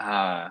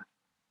 And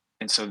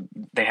so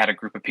they had a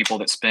group of people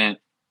that spent,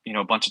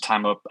 a bunch of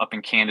time up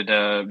in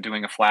Canada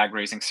doing a flag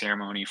raising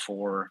ceremony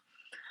for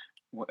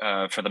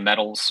the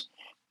medals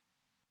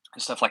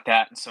and stuff like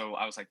that. And so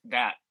I was like,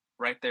 that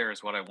right there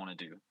is what I want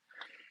to do.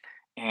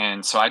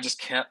 And so I just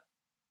kept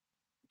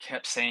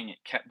saying it,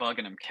 kept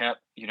bugging them,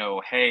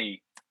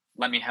 hey,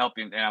 let me help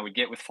you. And I would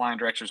get with flying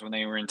directors when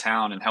they were in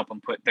town and help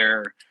them put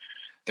their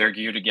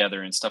gear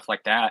together and stuff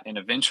like that. And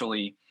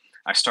eventually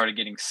I started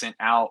getting sent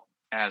out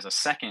as a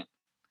second,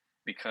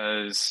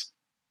 because,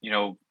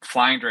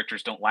 flying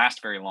directors don't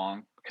last very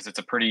long because it's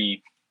a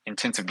pretty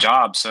intensive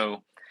job.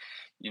 So,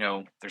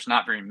 there's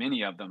not very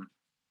many of them.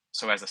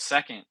 So as a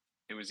second,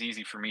 it was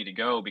easy for me to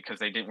go because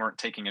they weren't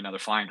taking another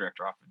flying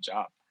director off the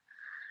job.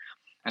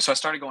 And so I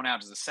started going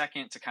out as a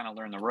second to kind of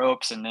learn the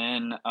ropes, and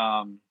then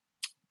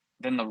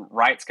the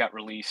rights got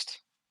released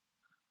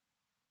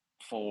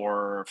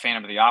for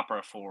Phantom of the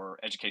Opera for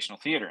educational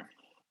theater.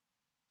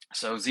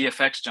 So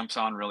ZFX jumps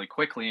on really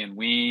quickly, and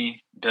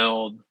we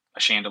build a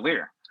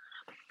chandelier.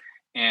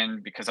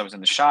 And because I was in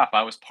the shop,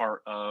 I was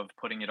part of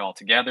putting it all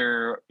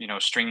together,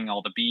 stringing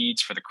all the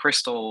beads for the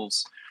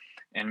crystals.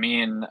 And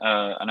me and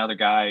another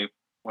guy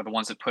were the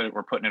ones that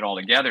were putting it all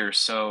together.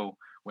 So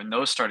when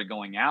those started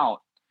going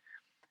out,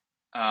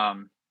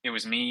 it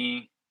was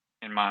me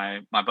and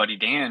my buddy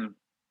Dan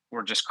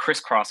were just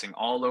crisscrossing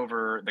all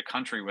over the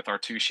country with our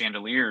two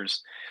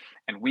chandeliers,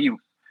 and we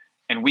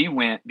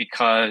went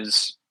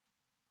because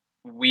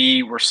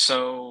we were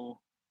so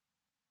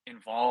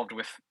involved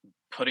with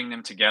putting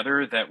them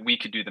together that we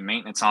could do the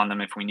maintenance on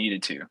them if we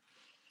needed to.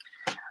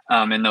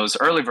 And those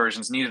early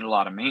versions needed a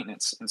lot of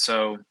maintenance, and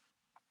so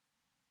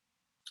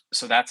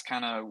that's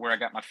kind of where I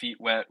got my feet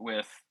wet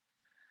with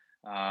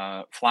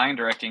flying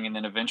directing. And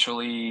then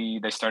eventually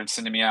they started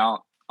sending me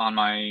out on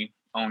my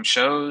own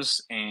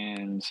shows,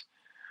 and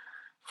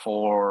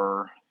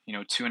for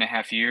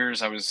 2.5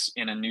 years I was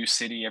in a new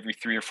city every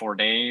 3 or 4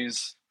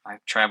 days. I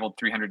traveled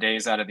 300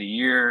 days out of the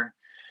year.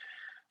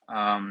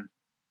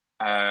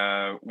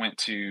 I went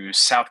to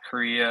South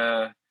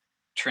Korea,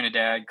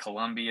 Trinidad,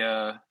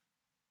 Colombia,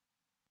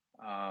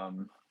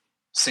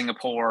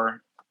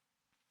 Singapore,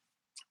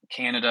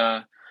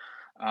 Canada.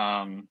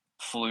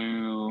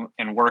 Flew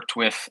and worked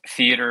with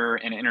theater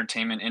and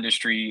entertainment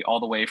industry all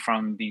the way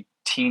from the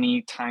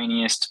teeny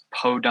tiniest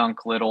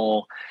podunk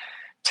little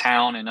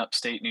town in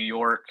upstate New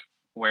York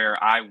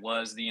where I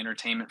was the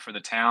entertainment for the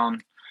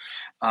town,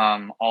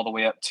 all the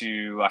way up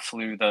to I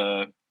flew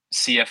the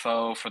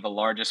CFO for the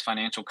largest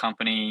financial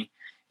company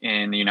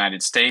in the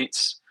United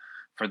States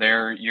for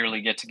their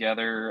yearly get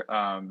together.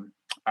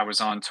 I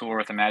was on tour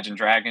with Imagine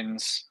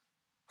Dragons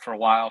for a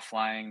while,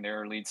 flying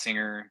their lead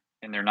singer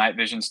in their Night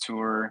Visions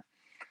tour.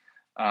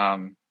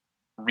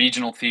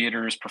 Regional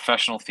theaters,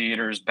 professional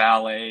theaters,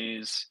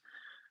 ballets,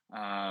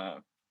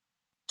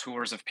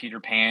 tours of Peter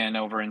Pan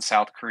over in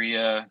South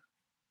Korea,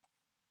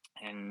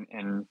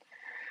 and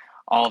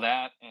all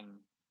that. And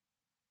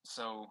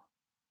so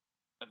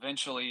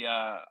eventually,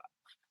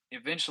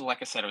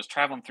 like I said, I was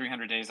traveling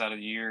 300 days out of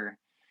the year.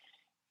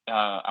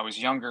 I was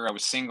younger, I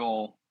was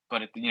single,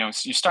 but you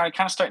starting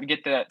to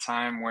get to that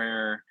time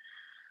where,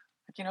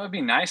 it'd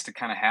be nice to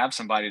kind of have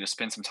somebody to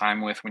spend some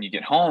time with when you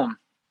get home.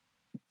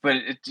 But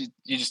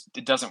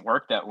it doesn't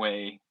work that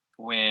way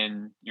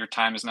when your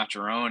time is not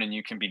your own and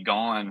you can be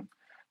gone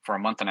for a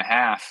month and a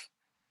half.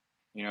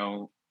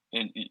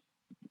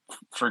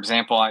 For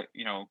example, I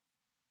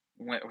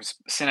was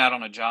sent out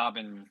on a job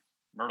in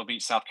Myrtle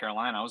Beach, South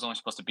Carolina. I was only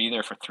supposed to be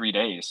there for 3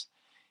 days.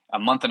 A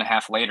month and a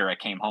half later, I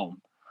came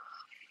home.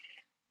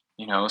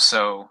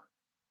 So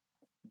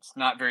it's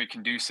not very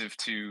conducive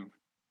to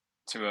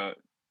a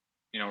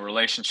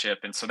relationship,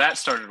 and so that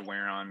started to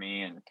wear on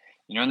me. And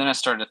and then I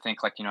started to think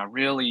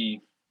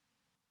really,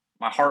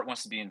 my heart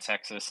wants to be in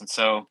Texas. And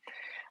so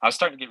I was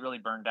starting to get really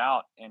burned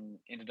out and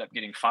ended up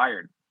getting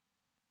fired.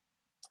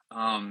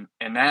 And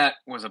that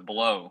was a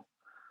blow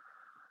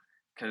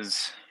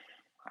because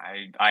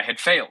I had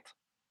failed.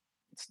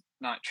 It's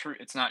not true.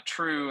 It's not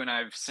true. And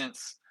I've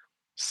since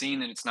seen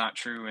that it's not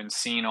true, and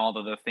seen all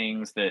of the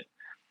things that,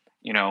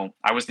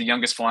 I was the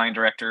youngest flying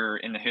director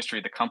in the history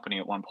of the company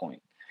at one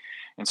point.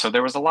 And so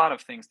there's a lot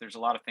of things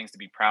to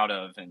be proud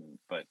of.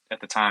 But at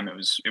the time it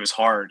was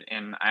hard.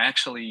 And I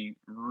actually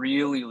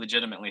really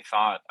legitimately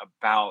thought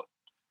about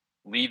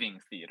leaving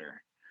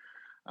theater.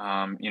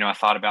 I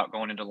thought about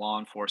going into law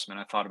enforcement.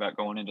 I thought about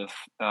going into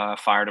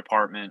fire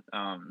department.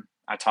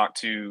 I talked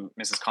to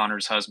Mrs.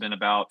 Connor's husband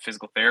about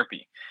physical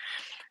therapy.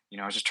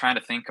 I was just trying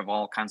to think of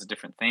all kinds of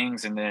different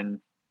things. And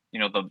then,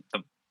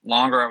 the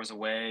longer I was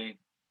away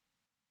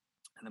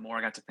and the more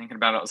I got to thinking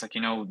about it, I was like,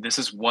 this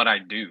is what I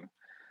do.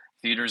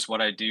 Theater is what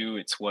I do.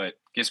 It's what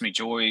gives me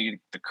joy,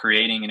 the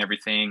creating and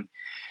everything.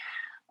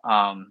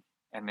 And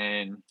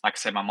then, like I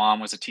said, my mom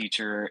was a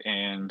teacher,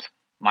 and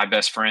my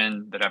best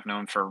friend that I've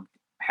known for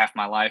half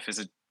my life is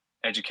an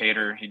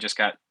educator. He just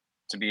got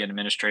to be an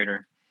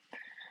administrator.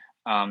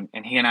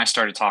 And he and I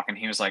started talking.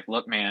 He was like,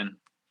 look, man,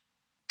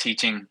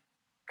 teaching,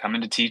 come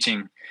into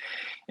teaching.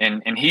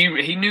 And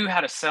he knew how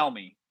to sell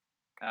me.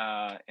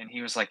 And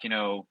he was like,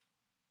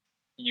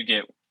 you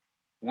get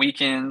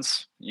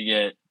weekends,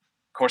 of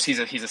course, he's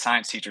a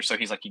science teacher. So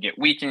he's like, you get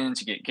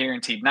weekends, you get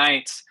guaranteed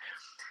nights,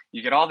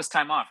 you get all this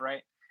time off,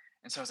 right?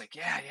 And so I was like,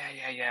 yeah.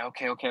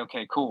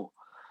 Okay, cool.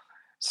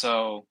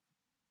 So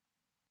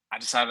I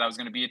decided I was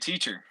going to be a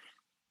teacher.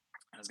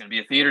 I was going to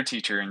be a theater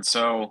teacher. And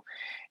so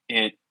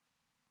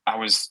I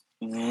was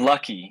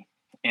lucky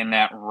in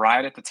that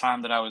right at the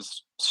time that I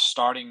was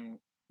starting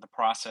the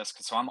process.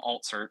 So I'm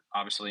alt cert,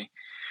 obviously.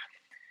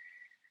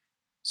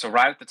 So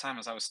right at the time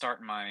as I was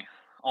starting my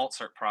alt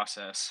cert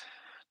process,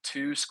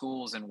 2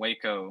 schools in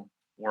Waco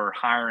were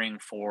hiring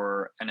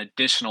for an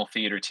additional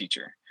theater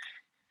teacher.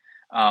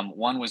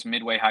 One was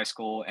Midway High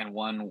School, and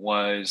one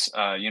was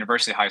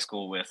University High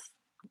School with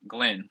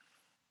Glenn.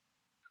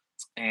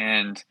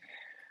 And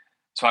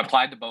so I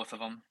applied to both of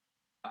them.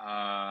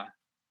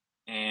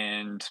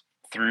 And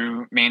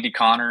through Mandy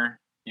Connor,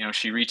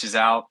 she reaches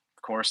out,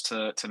 of course,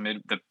 to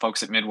the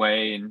folks at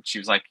Midway, and she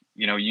was like,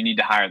 you need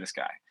to hire this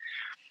guy.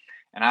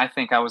 And I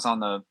think I was on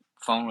the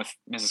phone with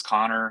Mrs.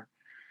 Connor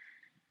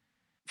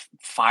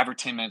 5 or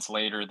 10 minutes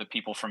later. The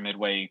people from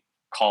Midway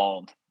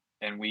called,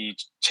 and we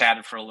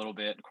chatted for a little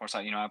bit. Of course,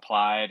 I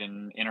applied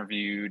and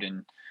interviewed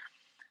and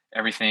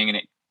everything,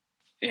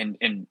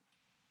 and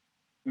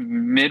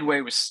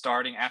Midway was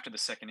starting after the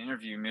second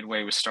interview.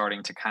 Midway was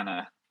starting to kind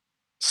of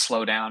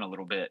slow down a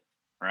little bit,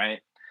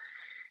 right?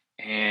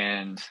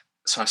 And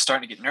so I was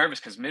starting to get nervous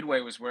because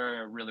Midway was where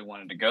I really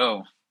wanted to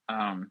go.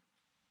 And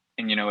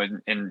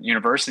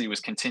university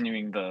was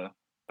continuing the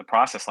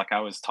process. Like,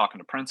 I was talking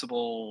to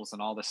principals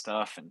and all this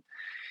stuff. And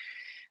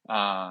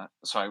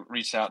so I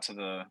reached out to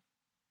the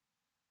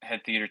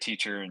head theater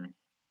teacher, and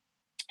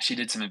she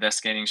did some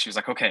investigating. She was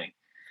like, okay,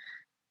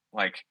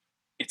 like,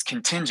 it's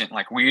contingent.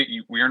 Like,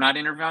 we're not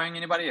interviewing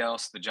anybody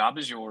else. The job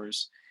is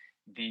yours.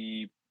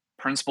 The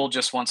principal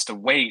just wants to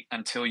wait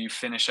until you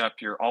finish up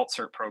your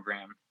alt-cert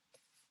program.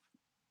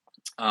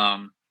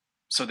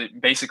 So that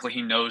basically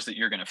he knows that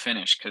you're going to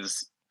finish,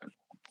 because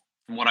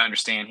from what I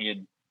understand, he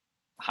had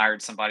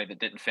hired somebody that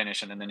didn't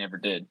finish, and then they never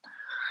did.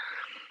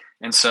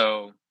 And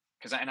so,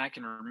 and I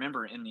can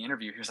remember in the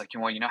interview, he was like,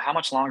 well, how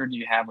much longer do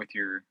you have with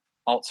your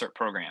alt-cert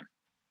program?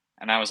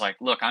 And I was like,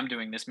 look, I'm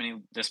doing this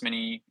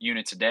many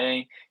units a day.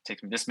 It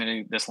takes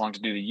me this long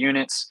to do the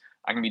units.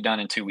 I can be done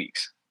in 2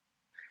 weeks.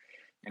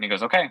 And he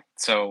goes, okay.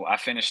 So I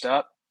finished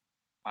up.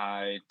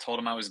 I told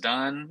him I was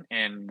done,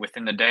 and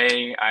within the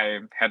day, I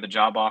had the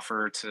job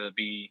offer to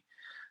be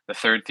the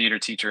third theater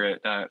teacher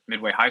at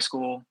Midway High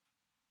School,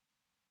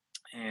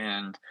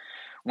 and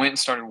went and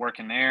started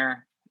working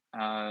there,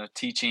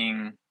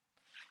 teaching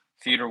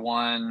Theater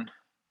 1.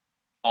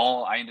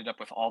 I ended up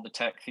with all the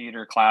tech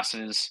theater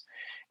classes,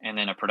 and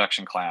then a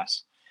production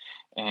class.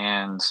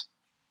 And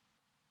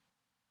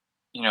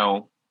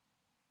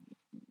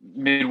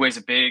Midway's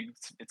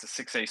it's a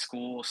 6A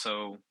school,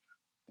 so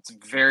it's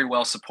very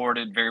well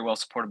supported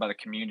by the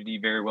community,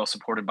 very well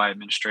supported by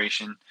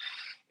administration.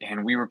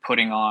 And we were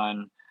putting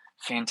on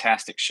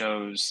fantastic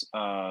shows,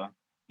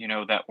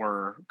 that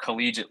were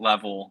collegiate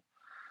level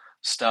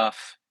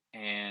stuff.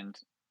 And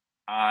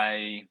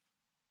I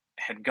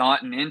had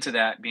gotten into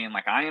that being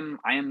like, I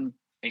am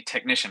a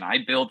technician. I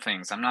build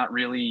things. I'm not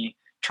really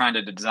trying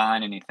to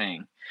design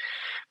anything.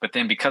 But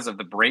then, because of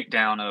the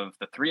breakdown of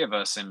the three of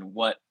us and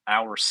what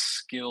our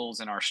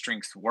skills and our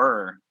strengths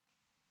were,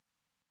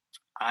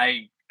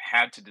 I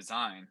had to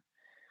design.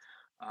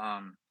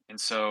 And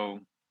so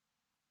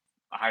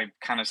I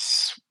kind of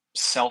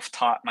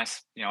self-taught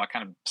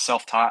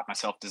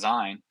myself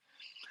design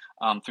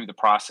through the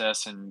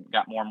process, and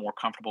got more and more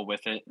comfortable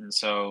with it. And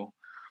so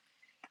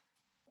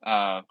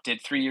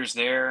did 3 years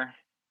there.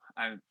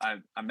 I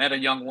met a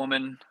young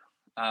woman.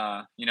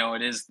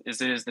 It is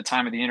the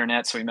time of the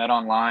internet, so we met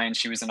online.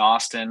 She was in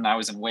Austin, I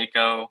was in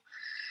Waco,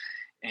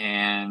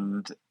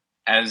 and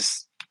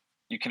as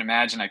you can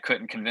imagine, I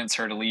couldn't convince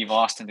her to leave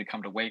Austin to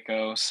come to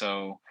Waco.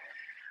 So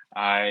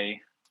I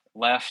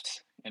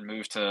left and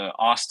moved to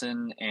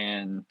Austin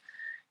and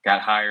got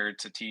hired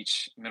to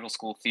teach middle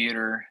school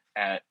theater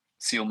at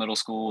Seal Middle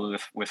School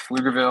with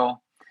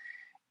Pflugerville.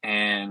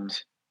 And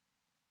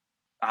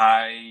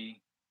I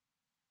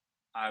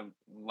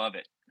love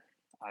it.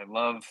 I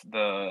love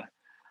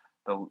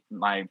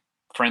my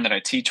friend that I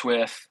teach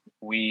with.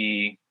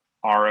 We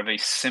are of a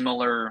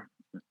similar,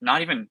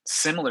 not even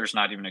similar is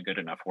not even a good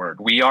enough word.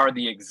 We are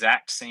the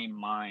exact same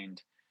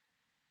mind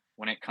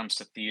when it comes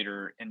to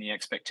theater and the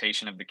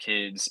expectation of the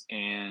kids.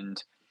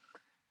 And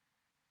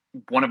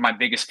one of my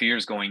biggest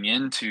fears going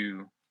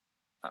into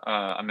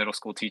a middle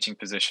school teaching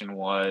position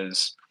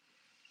was,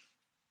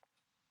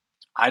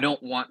 I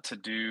don't want to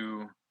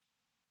do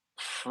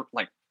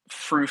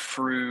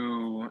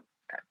frou-frou,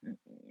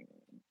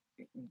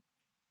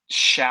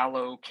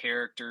 shallow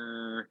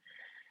character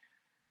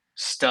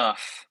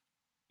stuff.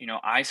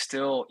 I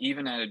still,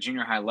 even at a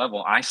junior high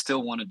level, I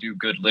still want to do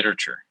good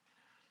literature.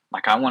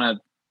 Like,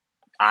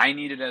 I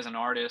need it as an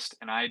artist,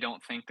 and I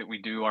don't think that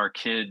we do our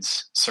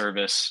kids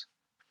service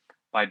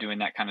by doing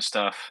that kind of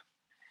stuff.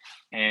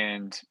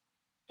 And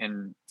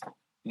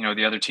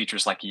the other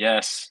teachers like,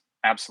 yes,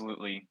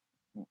 absolutely.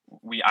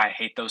 I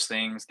hate those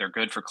things. They're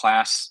good for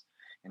class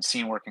and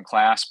scene work in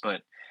class,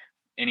 but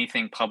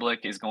anything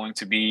public is going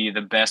to be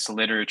the best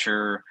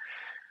literature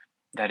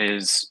that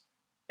is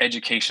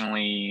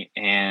educationally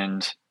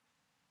and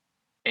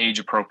age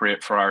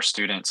appropriate for our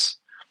students.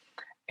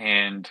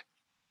 And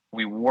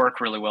we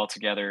work really well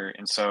together.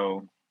 And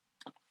so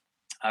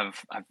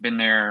I've been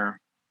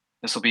there.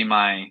 This will be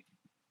I'm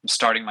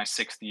starting my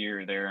 6th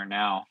year there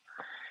now.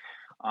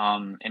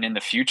 And in the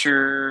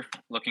future,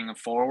 looking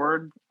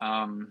forward,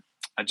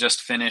 I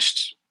just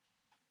finished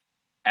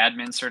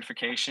admin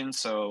certification.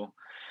 So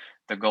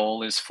the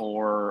goal is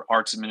for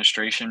arts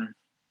administration,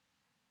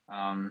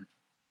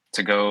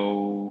 to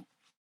go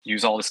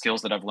use all the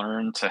skills that I've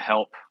learned to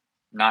help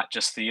not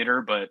just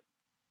theater, but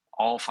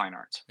all fine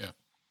arts. Yeah.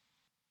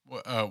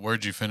 Where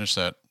did you finish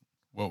that?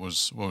 What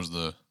was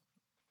the?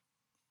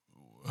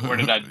 Where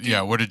did I do?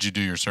 Yeah, where did you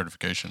do your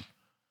certification?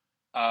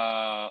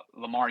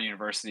 Lamar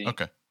University.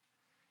 Okay.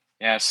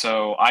 Yeah,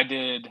 so I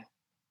did.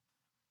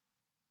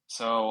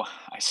 So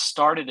I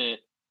started it.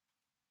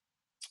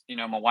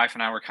 My wife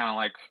and I were kind of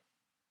like,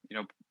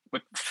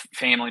 with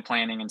family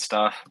planning and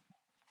stuff.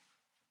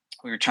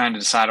 We were trying to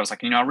decide. I was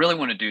like, I really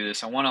want to do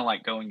this. I want to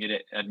like go and get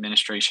an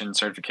administration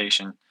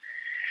certification.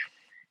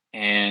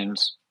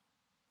 And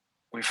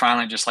we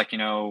finally just like,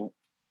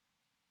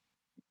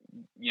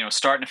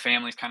 starting a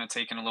family is kind of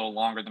taking a little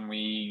longer than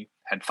we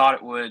had thought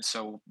it would.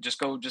 So just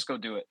go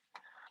do it.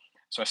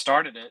 So I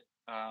started it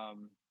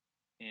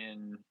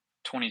in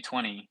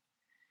 2020,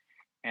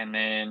 and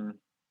then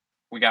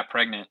we got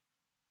pregnant,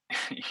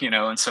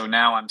 and so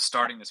now I'm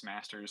starting this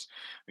master's.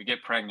 We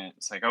get pregnant.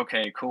 It's like,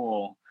 okay,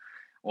 cool.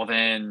 Well,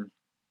 then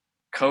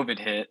COVID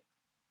hit.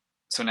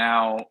 So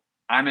now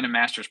I'm in a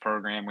master's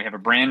program. We have a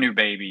brand new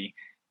baby,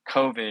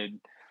 COVID,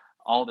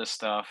 all this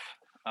stuff.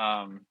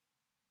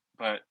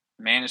 But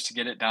managed to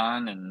get it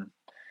done and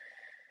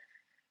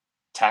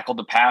tackled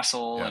the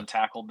PASL and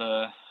tackled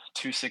the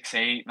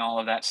 268 and all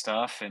of that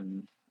stuff,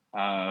 and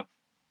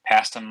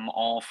passed them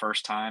all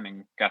first time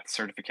and got the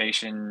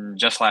certification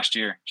just last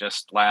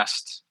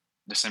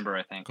December,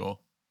 I think. Cool.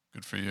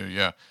 Good for you.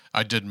 Yeah.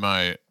 I did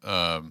my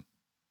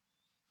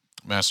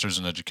master's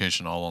in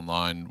education all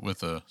online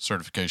with a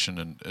certification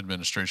in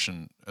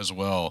administration as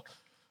well.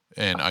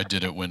 And I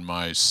did it when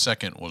my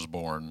second was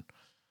born,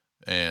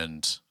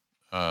 and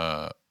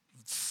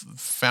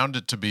found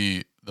it to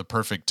be the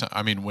perfect time.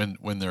 I mean,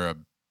 when they're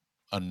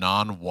a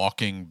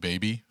non-walking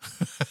baby,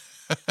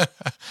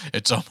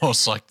 it's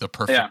almost like the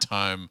perfect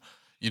time.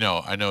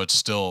 I know it's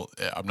still,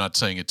 I'm not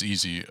saying it's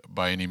easy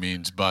by any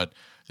means, but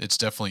it's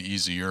definitely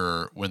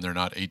easier when they're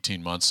not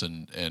 18 months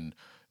and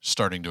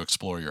starting to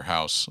explore your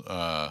house,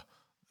 to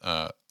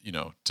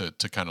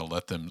kind of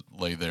let them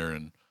lay there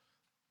and,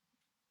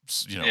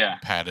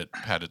 pat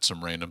at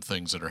some random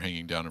things that are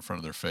hanging down in front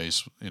of their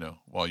face,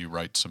 while you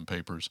write some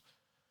papers.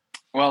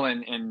 Well,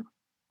 and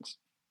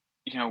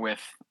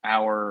with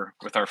our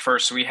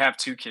first, so we have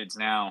two kids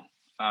now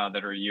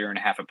that are a year and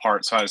a half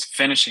apart. So I was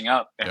finishing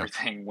up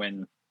everything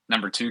when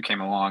number two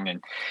came along,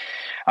 and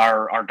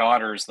our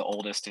daughter's the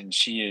oldest, and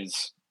she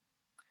is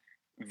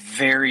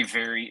very,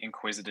 very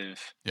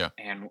inquisitive. Yeah.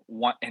 And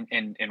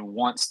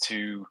wants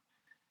to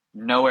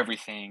know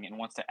everything, and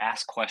wants to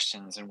ask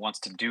questions, and wants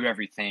to do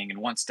everything, and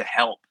wants to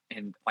help.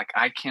 And like,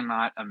 I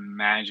cannot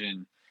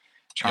imagine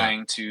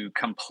trying to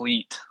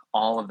complete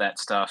all of that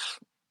stuff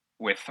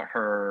with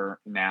her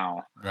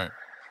now. Right.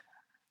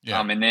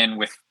 Yeah. And then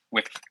with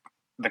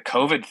the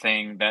COVID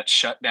thing, that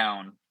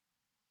shutdown,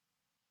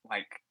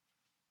 like,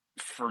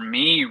 for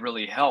me,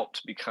 really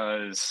helped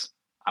because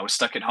I was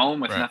stuck at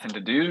home with nothing to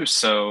do.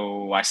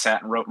 So I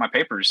sat and wrote my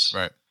papers,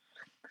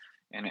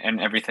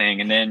 and everything.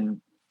 And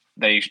then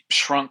they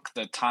shrunk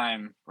the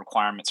time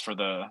requirements for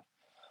the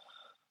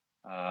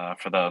I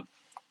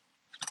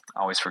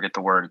always forget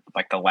the word,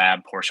 like the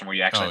lab portion where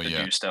you actually have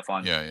to do stuff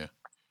on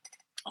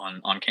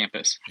on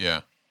campus.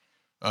 Yeah.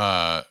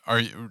 Are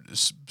you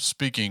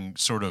speaking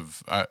sort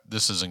of,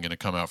 this isn't going to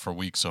come out for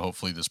weeks, so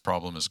hopefully this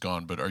problem is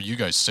gone, but are you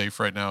guys safe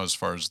right now as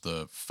far as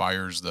the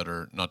fires that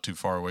are not too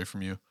far away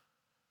from you?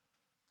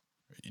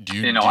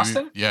 In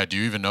Austin? Do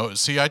you even know?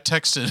 See, I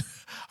texted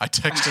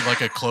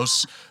like a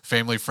close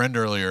family friend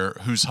earlier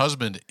whose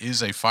husband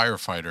is a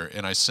firefighter,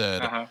 and I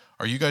said,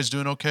 are you guys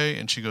doing okay?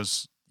 And she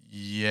goes,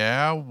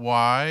 yeah,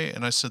 why?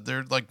 And I said,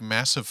 they're like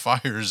massive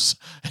fires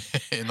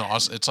in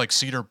Austin. It's like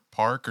Cedar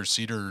Park or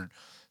Cedar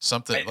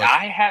something.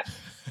 I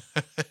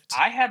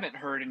haven't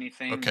heard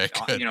anything. Okay,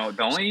 good.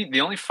 The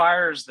only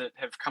fires that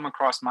have come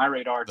across my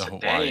radar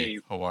today,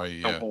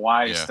 Hawaii, the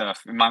Hawaii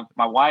stuff. My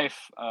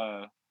wife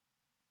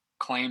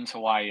claims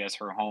Hawaii as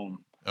her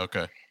home.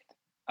 Okay.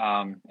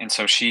 And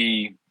so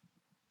she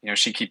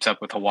keeps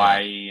up with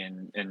Hawaii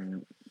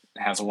and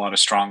has a lot of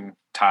strong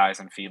ties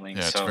and feelings.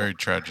 Yeah, it's very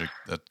tragic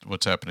that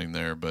what's happening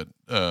there, but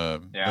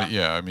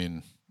I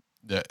mean,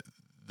 there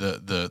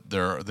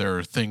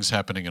are things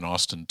happening in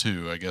Austin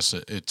too. I guess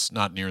it's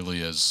not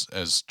nearly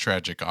as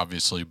tragic,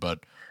 obviously,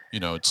 but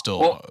it's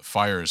still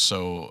fire is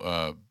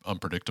so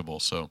unpredictable.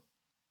 So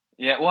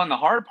yeah, well, and the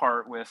hard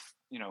part with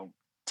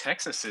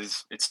Texas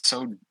is it's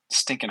so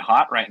stinking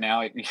hot right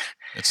now. It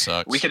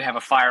sucks. We could have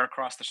a fire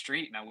across the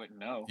street and I wouldn't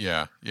know.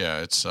 Yeah,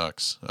 it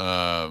sucks.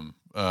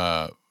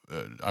 I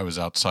was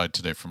outside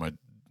today for my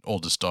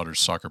oldest daughter's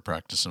soccer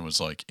practice and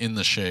was like in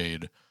the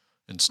shade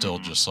and still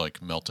just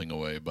like melting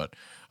away. But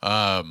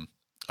I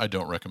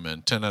don't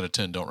recommend. 10 out of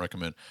 10 don't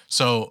recommend.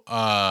 So 10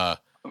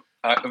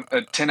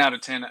 out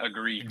of 10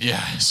 agree.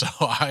 Yeah. So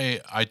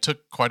I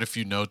took quite a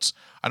few notes.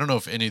 I don't know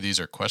if any of these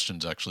are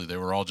questions, actually. They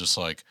were all just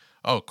like,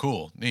 oh,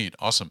 cool, neat,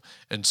 awesome.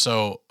 And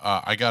so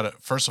I got it.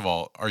 First of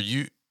all, are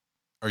you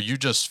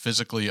just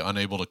physically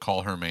unable to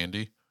call her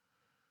Mandy?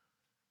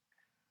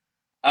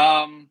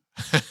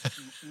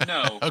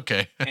 No.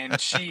 Okay.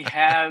 And she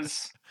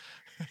has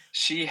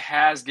She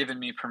has given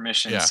me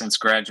permission Yeah. since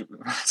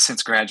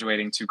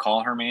graduating to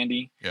call her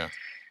Mandy. Yeah.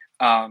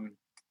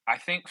 I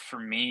think for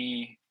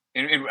me,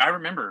 and I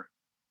remember,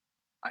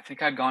 I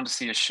think I'd gone to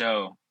see a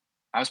show.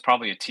 I was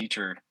probably a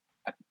teacher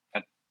at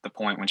the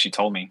point when she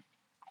told me,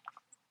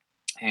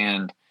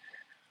 and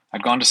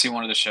I'd gone to see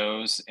one of the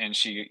shows, and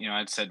she,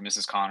 I'd said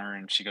Mrs. Connor,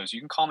 and she goes,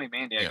 "You can call me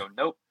Mandy." I Yeah. go,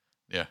 "Nope,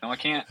 Yeah. no, I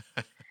can't."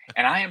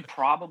 And I am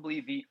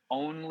probably the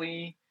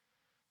only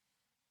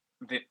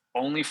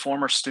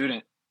former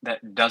student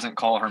that doesn't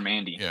call her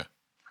Mandy. Yeah.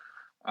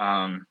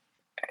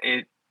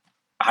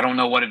 I don't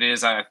know what it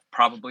is.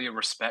 Probably a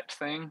respect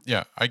thing.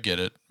 Yeah, I get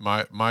it.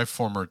 My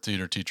former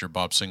theater teacher,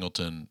 Bob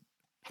Singleton,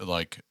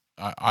 like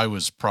I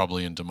was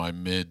probably into my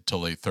mid to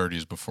late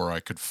 30s before I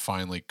could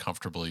finally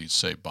comfortably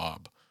say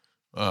Bob.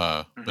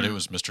 But it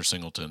was Mr.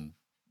 Singleton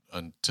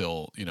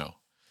until,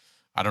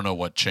 I don't know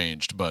what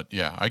changed, but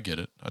yeah, I get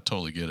it. I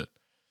totally get it.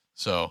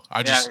 So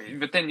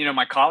but then,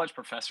 my college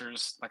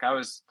professors, like I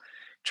was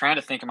trying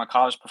to think of my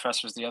college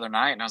professors the other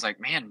night, and I was like,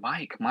 man,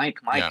 Mike.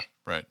 Yeah,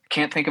 right.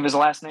 Can't think of his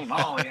last name.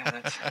 Oh yeah,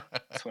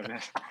 that's what it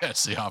is.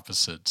 It's the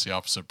opposite. It's the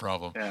opposite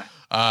problem.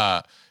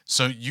 Yeah.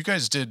 So you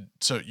guys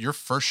so your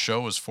first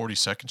show was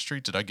 42nd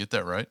Street. Did I get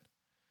that right?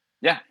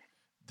 Yeah.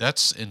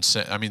 That's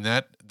insane. I mean,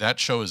 that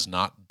show is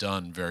not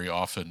done very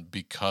often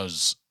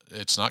because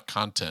it's not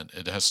content.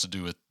 It has to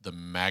do with the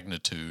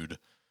magnitude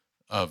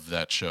of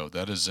that show.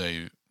 That's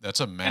a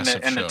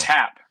massive show. And the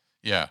tap.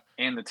 Yeah.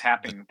 And the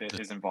tapping that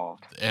is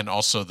involved. And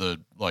also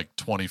the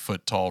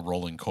 20-foot tall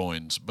rolling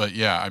coins. But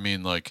yeah, I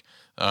mean,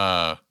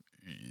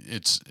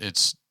 it's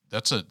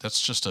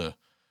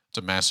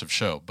a massive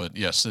show. But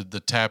yes, the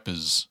tap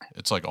it's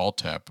like all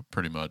tap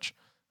pretty much.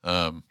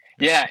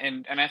 Yeah.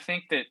 And I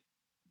think that,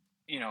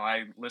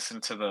 I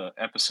listened to the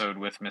episode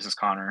with Mrs.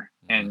 Connor,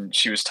 and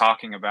she was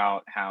talking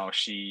about how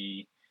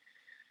she,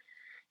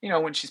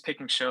 when she's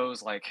picking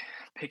shows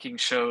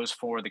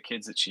for the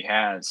kids that she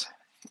has.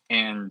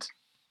 And,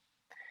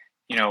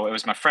 it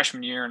was my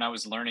freshman year and I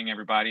was learning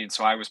everybody. And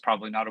so I was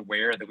probably not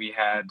aware that we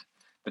had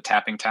the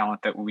tapping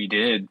talent that we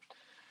did,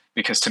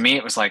 because to me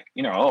it was like,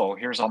 oh,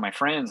 here's all my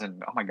friends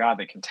and oh my God,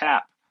 they can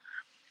tap.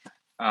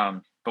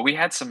 But we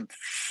had some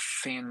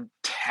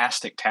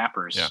fantastic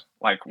tappers. Yeah.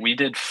 Like we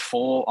did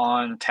full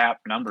on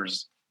tap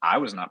numbers. I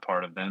was not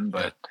part of them,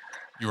 but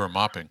you were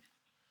mopping.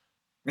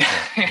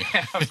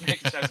 I was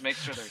making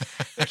sure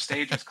their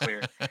stage was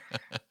clear.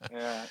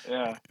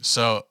 Yeah.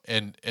 So,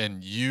 and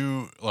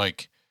you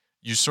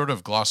you sort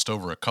of glossed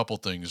over a couple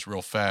things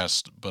real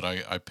fast, but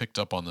I picked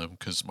up on them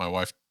because my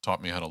wife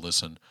taught me how to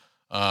listen.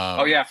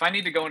 If I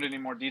need to go into any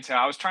more detail,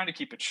 I was trying to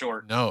keep it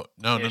short. No.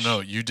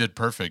 You did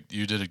perfect.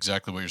 You did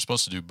exactly what you're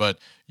supposed to do. But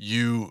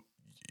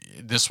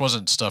this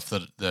wasn't stuff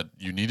that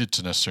you needed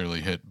to necessarily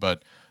hit.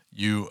 But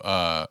you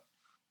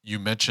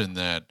mentioned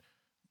that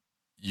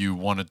you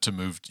wanted to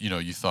move.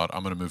 You thought,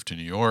 I'm going to move to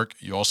New York.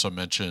 You also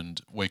mentioned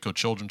Waco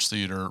Children's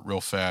Theater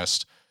real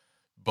fast.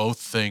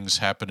 Both things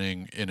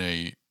happening in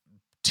a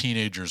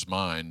teenager's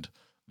mind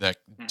that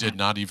did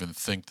not even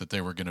think that they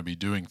were going to be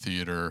doing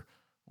theater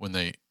when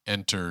they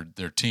entered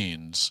their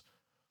teens.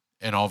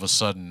 And all of a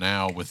sudden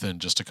now, within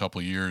just a couple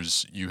of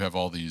years, you have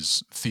all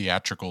these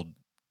theatrical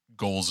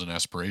goals and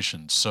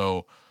aspirations.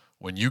 So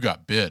when you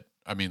got bit,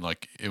 I mean,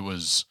 it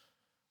was,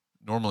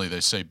 normally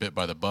they say bit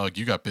by the bug.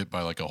 You got bit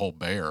by a whole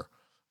bear.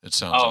 It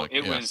sounds like.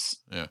 It was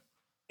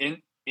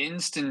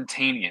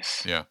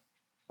instantaneous. Yeah.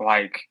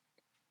 Like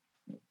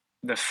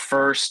the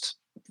first,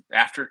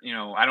 after,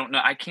 I don't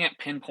know, I can't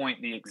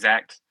pinpoint the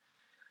exact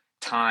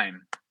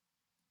time,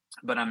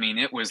 but I mean,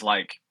 it was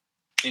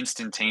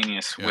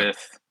instantaneous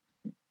with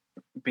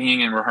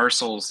being in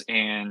rehearsals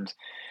and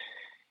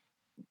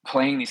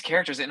playing these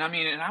characters. And I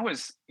mean, and I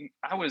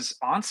was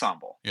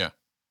ensemble. Yeah.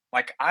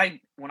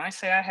 When I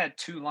say I had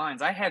two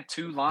lines, I had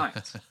two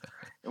lines.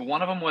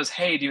 One of them was,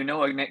 "Hey, do you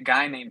know a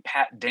guy named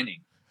Pat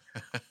Denning?"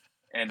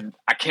 And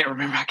I can't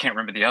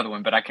remember the other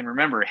one, but I can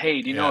remember,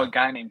 "Hey, do you know a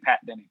guy named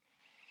Pat Denning?"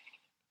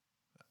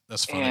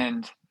 That's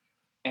funny.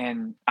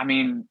 And I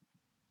mean,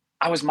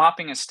 I was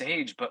mopping a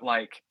stage, but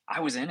I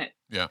was in it.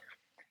 Yeah.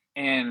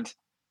 And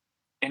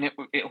it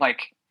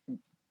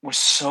was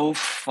so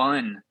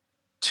fun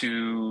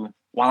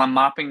while I'm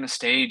mopping the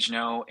stage,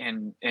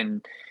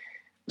 and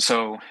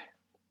so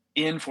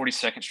in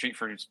 42nd Street,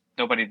 for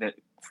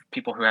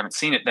people who haven't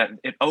seen it, that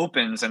it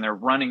opens and they're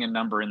running a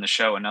number in the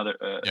show.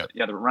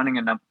 They're running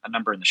a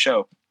number in the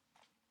show.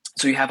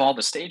 So you have all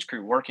the stage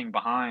crew working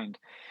behind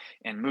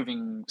and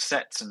moving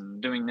sets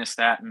and doing this,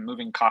 that, and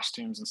moving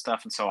costumes and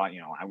stuff. And so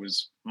I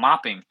was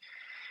mopping,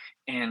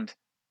 and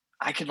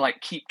I could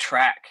keep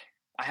track.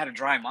 I had a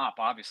dry mop.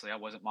 Obviously I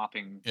wasn't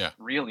mopping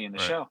really in the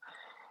show,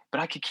 but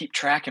I could keep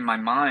track in my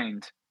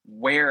mind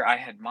where I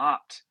had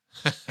mopped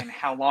and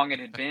how long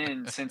it had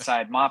been since I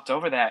had mopped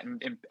over that.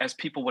 And as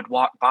people would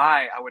walk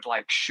by, I would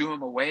shoo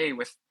them away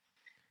with,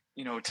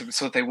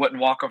 so that they wouldn't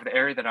walk over the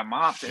area that I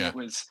mopped. And it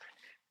was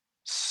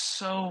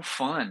so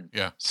fun.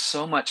 Yeah.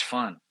 So much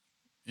fun.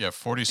 Yeah.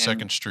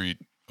 42nd Street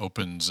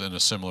opens in a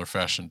similar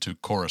fashion to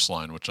Chorus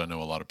Line, which I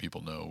know a lot of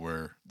people know,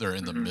 where they're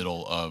in the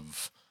middle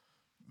of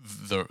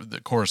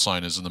the chorus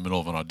line is in the middle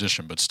of an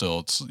audition, but still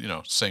it's,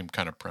 same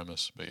kind of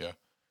premise, but yeah.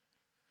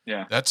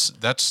 Yeah. That's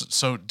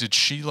so did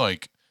she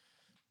like,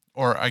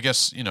 or I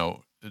guess,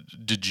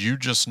 did you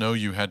just know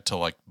you had to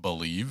like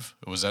believe?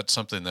 Was that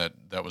something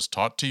that was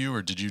taught to you,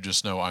 or did you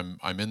just know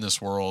I'm in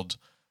this world,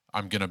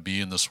 I'm going to be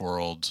in this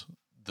world,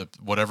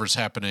 whatever's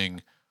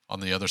happening on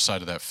the other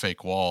side of that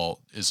fake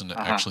wall isn't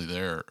actually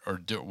there, or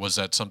was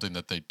that something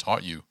that they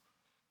taught you?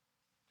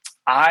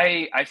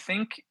 I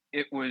think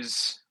it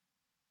was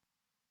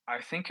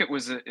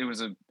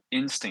a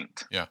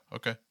instinct. Yeah.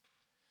 Okay.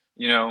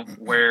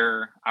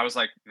 Where I was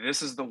like,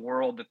 this is the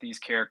world that these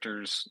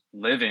characters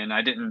live in.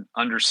 I didn't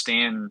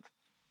understand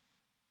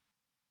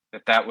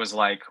that was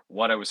like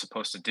what I was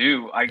supposed to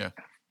do. I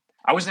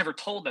was never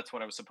told that's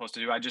what I was supposed to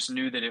do. I just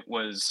knew that it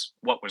was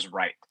what was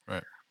right.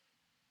 Right.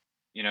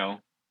 Yeah.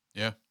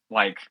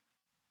 Like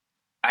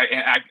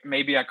I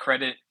maybe I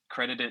credit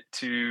it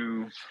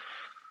to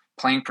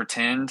playing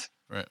pretend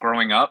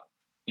growing up.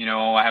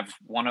 I have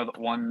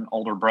one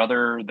older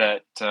brother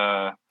that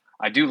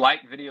I do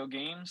like video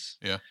games.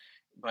 Yeah.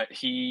 But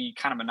he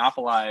kind of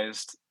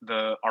monopolized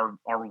our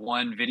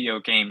one video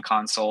game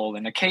console,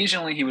 and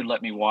occasionally he would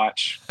let me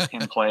watch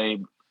him play,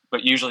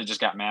 but usually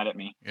just got mad at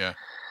me. Yeah.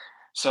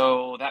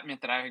 So that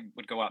meant that I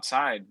would go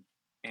outside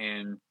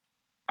and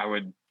I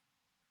would,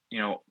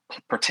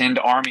 pretend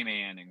army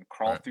man and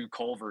crawl through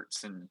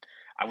culverts, and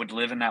I would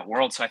live in that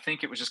world. So I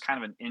think it was just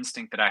kind of an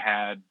instinct that I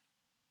had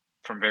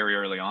from very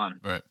early on.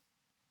 Right.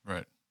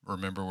 Right.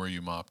 Remember where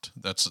you mopped.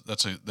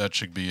 That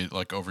should be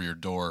like over your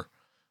door.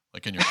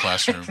 Like in your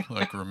classroom,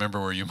 like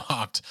remember where you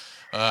mopped,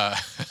 kind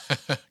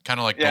of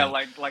like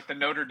like the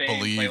Notre Dame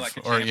believe, play like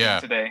a champion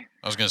today.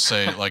 I was gonna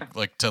say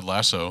like Ted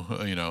Lasso,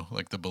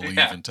 like the believe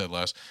in Ted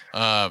Lasso.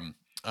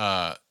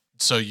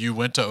 So you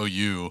went to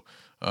OU,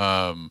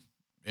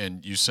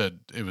 and you said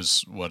it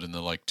was what in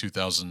the like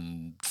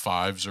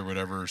 2005s or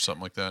whatever or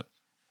something like that.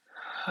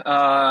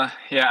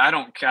 Yeah, I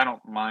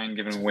don't mind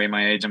giving away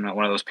my age. I'm not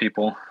one of those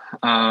people.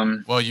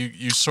 Well,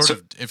 you sort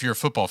of, if you're a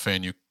football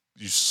fan, you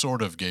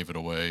sort of gave it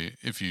away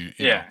if you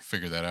know,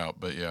 figure that out.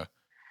 But yeah,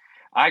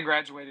 I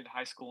graduated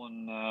high school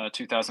in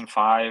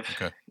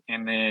 2005,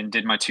 and then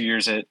did my 2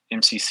 years at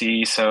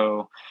MCC.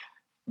 So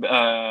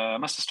I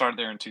must have started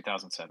there in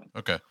 2007.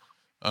 Okay.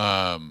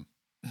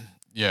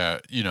 Yeah,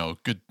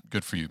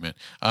 good for you, man.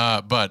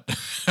 But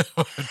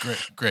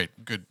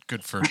great,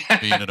 good for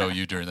being at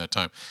OU during that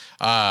time.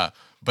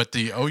 But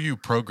the OU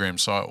program,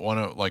 so one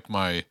of like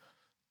my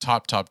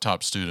top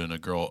student, a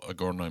girl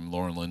named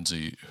Lauren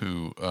Lindsay,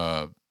 who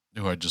I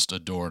just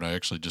adore, and I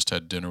actually just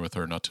had dinner with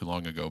her not too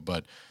long ago.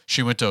 But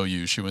she went to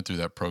OU. She went through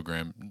that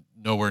program,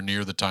 nowhere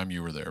near the time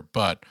you were there.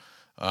 But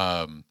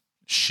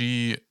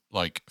she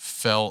like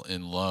fell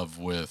in love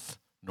with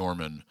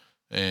Norman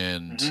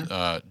and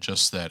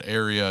just that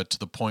area, to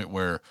the point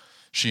where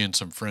she and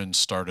some friends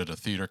started a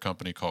theater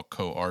company called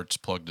Co Arts.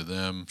 Plug to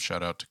them.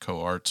 Shout out to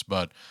Co Arts.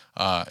 But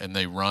and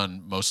they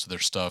run most of their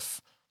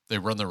stuff. They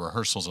run their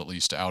rehearsals at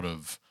least out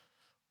of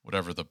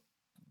whatever the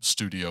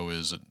studio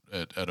is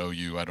at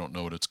OU. I don't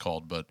know what it's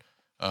called, but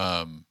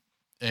and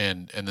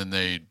then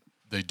they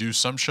do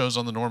some shows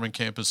on the Norman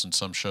campus and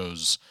some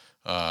shows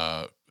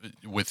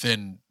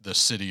within the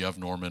city of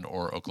Norman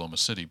or Oklahoma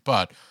City.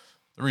 But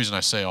the reason I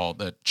say all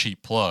that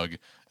cheap plug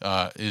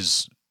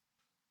is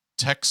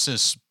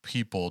Texas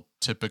people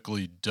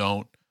typically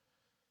don't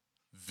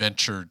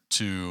venture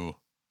to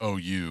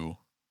OU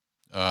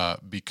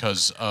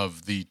because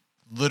of the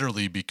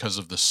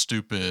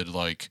stupid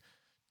like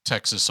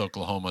Texas,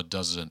 Oklahoma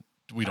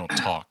we don't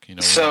talk,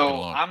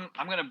 So I'm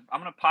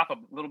gonna pop a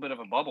little bit of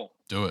a bubble.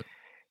 Do it.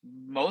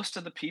 Most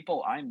of the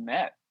people I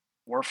met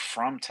were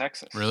from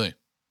Texas. Really?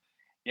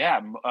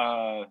 Yeah.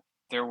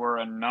 There were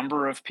a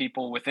number of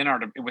people within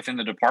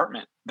the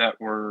department that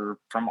were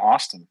from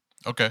Austin.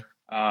 Okay.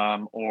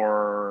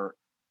 Or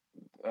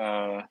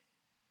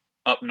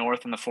up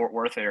north in the Fort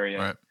Worth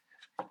area.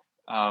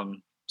 Right.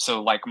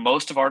 So like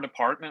most of our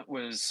department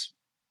was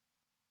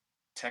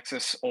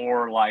Texas,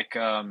 or like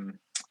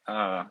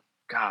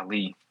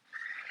golly,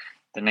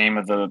 the name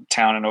of the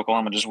town in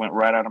Oklahoma just went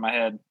right out of my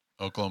head.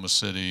 Oklahoma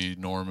City,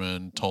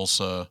 Norman,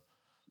 Tulsa.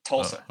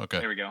 Okay.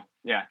 There we go.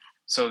 Yeah.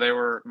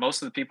 So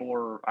most of the people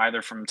were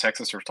either from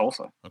Texas or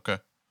Tulsa. Okay.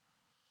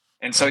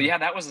 And so yeah,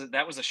 that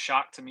was a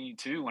shock to me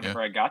too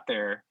whenever I got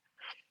there,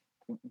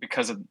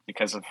 because of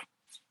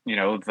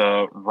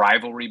the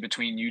rivalry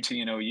between UT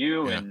and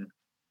OU and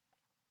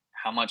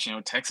how much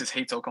Texas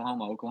hates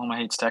Oklahoma, Oklahoma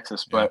hates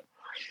Texas. But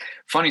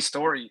funny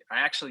story, I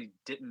actually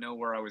didn't know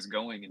where I was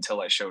going until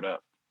I showed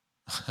up.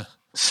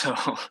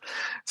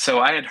 So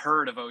I had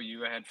heard of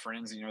OU. I had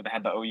friends, that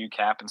had the OU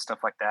cap and stuff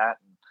like that.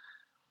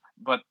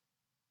 But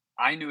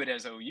I knew it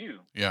as OU.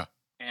 Yeah.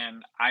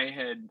 And I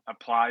had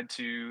applied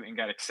to and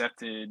got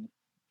accepted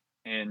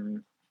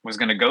and was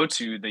going to go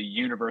to the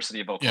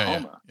University of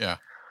Oklahoma. Yeah.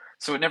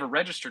 So it never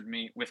registered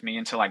with me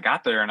until I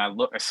got there, and I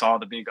saw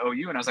the big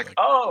OU, and I was like,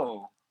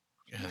 oh.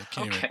 Yeah,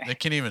 they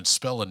can't even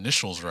spell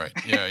initials right.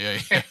 Yeah.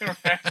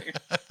 Right.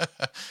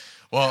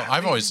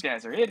 Well, these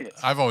guys are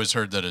idiots. I've always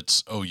heard that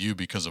it's OU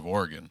because of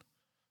Oregon.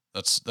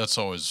 That's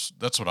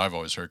what I've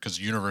always heard, because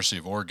University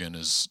of Oregon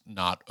is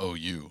not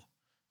OU.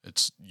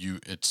 It's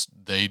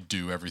they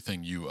do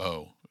everything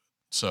UO.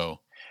 So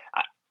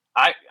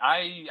I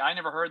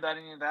never heard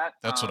any of that.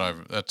 that's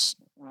what that's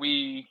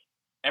we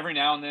every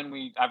now and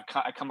then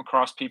I come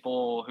across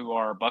people who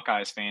are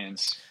Buckeyes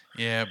fans.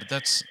 yeah, but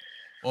that's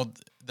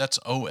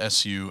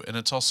OSU, and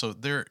it's also,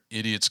 they're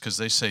idiots because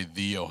they say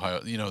the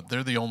Ohio.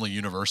 They're the only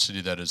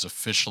university that is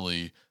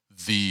officially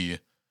the,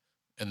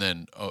 and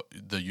then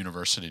the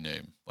university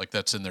name, like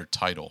that's in their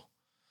title.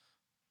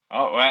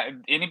 Oh,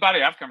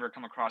 anybody I've come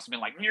across has been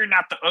like, "You're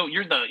not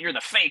you're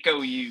the fake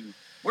OU.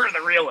 We're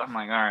the real." I'm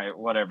like, all right,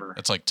 whatever.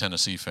 It's like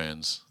Tennessee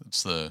fans.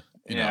 It's the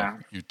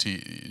UT,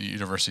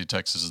 University of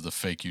Texas is the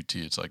fake UT.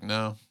 It's like,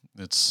 no,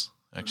 it's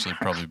actually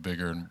probably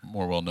bigger and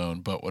more well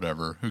known, but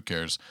whatever. Who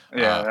cares?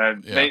 Yeah,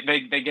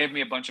 they gave me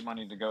a bunch of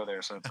money to go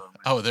there, so it's over.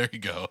 Oh, there you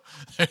go.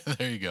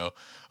 There you go.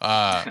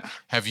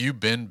 Have you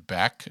been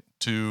back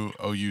to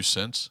OU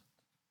since?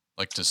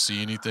 Like, to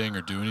see anything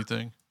or do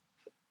anything?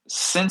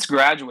 Since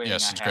graduating, yeah,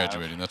 since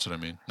graduating. That's what I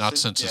mean. Not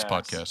since this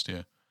podcast.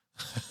 Yeah.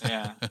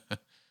 Yeah.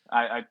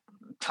 I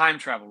time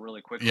travel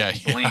really quickly. Yeah,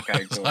 blink,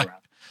 I go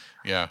around.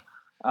 Yeah.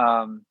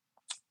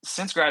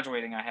 Since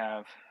graduating, I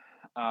have.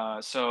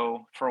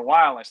 So for a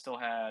while, I still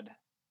had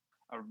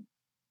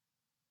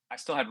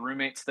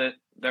roommates that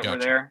Gotcha. were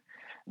there.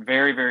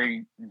 Very,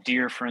 very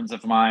dear friends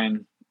of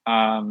mine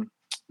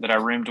that I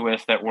roomed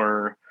with that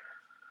were.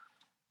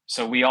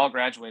 So we all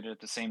graduated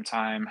at the same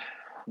time.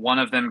 One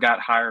of them got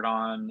hired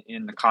on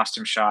in the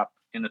costume shop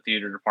in the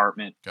theater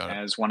department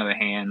as one of the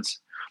hands.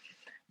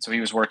 So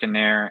he was working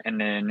there, and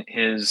then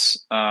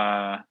his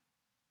boyfriend,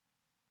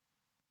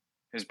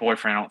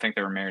 I don't think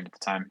they were married at the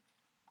time.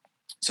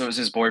 So it was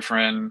his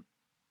boyfriend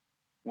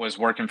was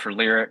working for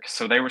Lyric.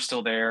 So they were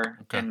still there.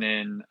 Okay. And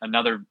then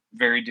another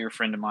very dear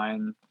friend of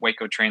mine,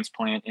 Waco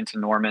transplant into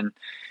Norman,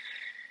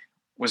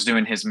 was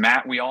doing his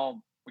mat. We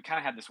kind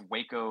of had this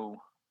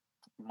Waco,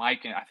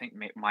 Mike, and I think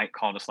Mike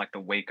called us like the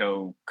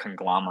Waco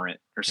conglomerate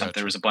or something. Gotcha.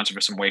 There was a bunch of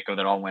us in Waco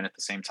that all went at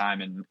the same time,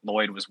 and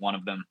Lloyd was one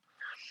of them.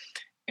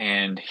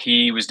 And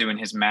he was doing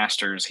his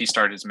master's. He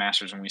started his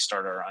master's when we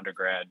started our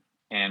undergrad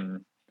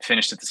and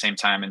finished at the same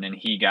time. And then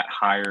he got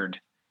hired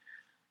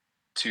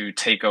to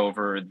take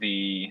over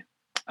the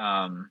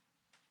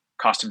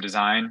costume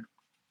design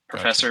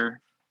professor.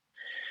 Gotcha.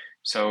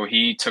 So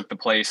he took the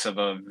place of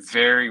a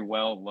very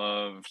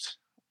well-loved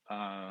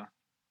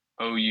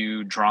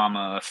OU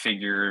drama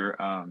figure,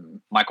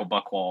 Michael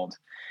Buchwald.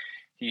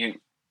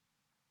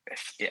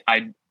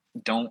 I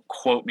don't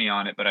quote me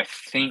on it, but I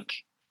think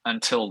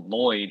until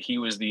Lloyd, he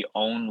was the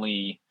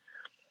only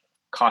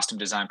costume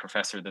design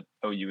professor that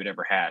OU had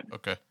ever had.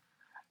 Okay.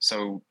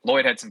 So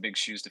Lloyd had some big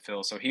shoes to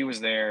fill. So he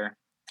was there.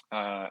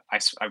 I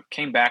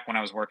came back when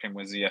I was working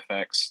with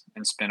ZFX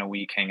and spent a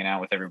week hanging out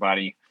with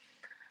everybody.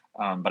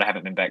 But I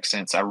haven't been back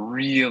since. I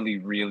really,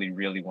 really,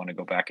 really want to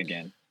go back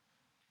again.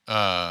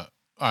 I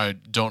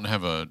don't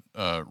have a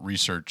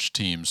research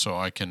team, so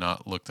I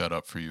cannot look that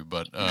up for you,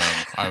 but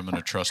I'm going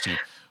to trust you.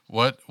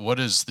 What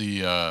is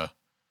the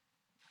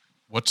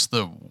what's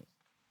the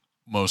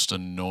most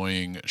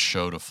annoying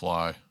show to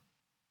fly?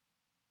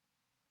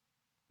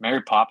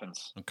 Mary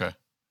Poppins. Okay.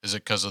 Is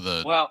it because of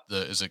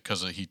is it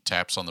because he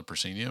taps on the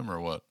proscenium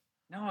or what?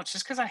 No, it's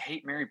just because I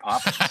hate Mary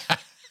Poppins.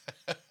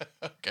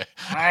 Okay.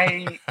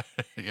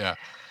 Yeah.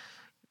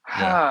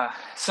 Yeah.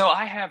 So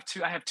I have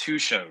two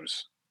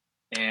shows,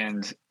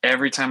 and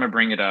every time I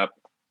bring it up,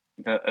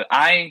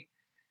 I've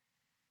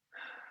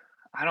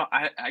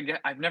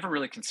never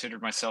really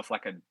considered myself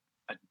like a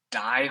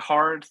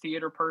die-hard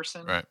theater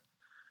person. Right.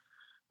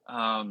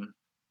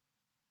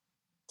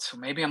 So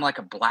maybe I'm like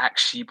a black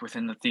sheep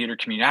within the theater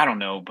community. I don't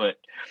know, but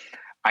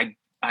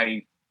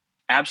I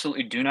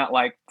absolutely do not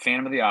like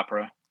Phantom of the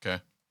Opera.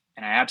 Okay.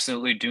 And I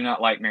absolutely do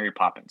not like Mary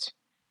Poppins.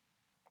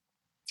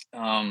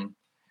 I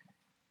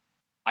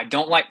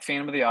don't like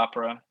Phantom of the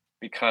Opera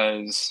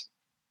because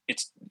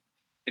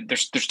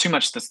there's too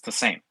much that's the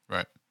same.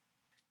 Right.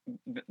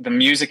 The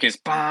music is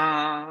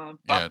one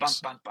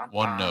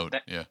note.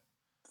 Yeah.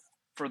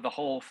 For the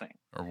whole thing.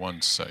 Or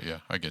one set. Yeah,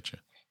 I get you.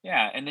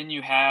 Yeah, and then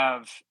you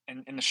have,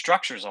 and the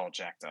structure's all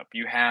jacked up.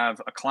 You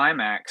have a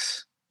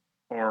climax,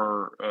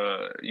 or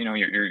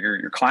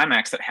your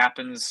climax that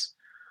happens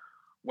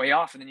way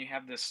off, and then you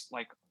have this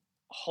like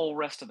whole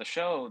rest of the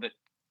show that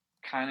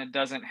kind of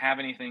doesn't have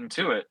anything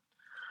to it.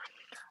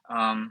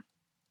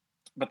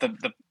 But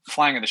the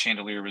flying of the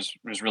chandelier was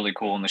really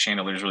cool, and the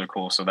chandelier is really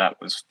cool, so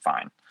that was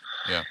fine.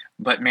 Yeah.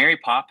 But Mary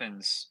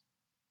Poppins,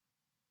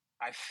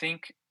 I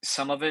think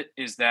some of it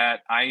is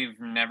that I've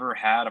never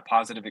had a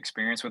positive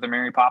experience with a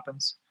Mary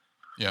Poppins.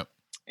 Yep.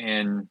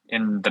 In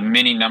the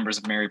many numbers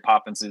of Mary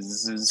Poppins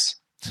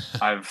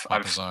I've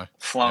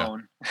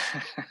flown,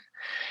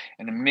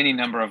 and the many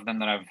number of them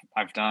that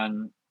I've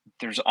done,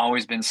 there's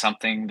always been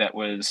something that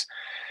was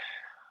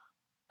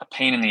a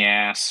pain in the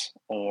ass,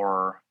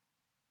 or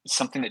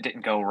something that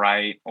didn't go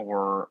right,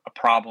 or a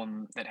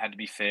problem that had to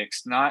be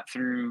fixed, not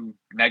through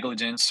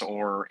negligence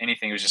or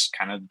anything. It was just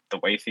kind of the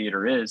way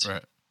theater is.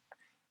 Right.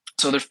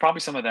 So there's probably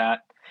some of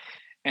that.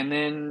 And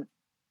then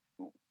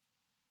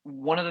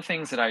one of the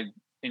things that I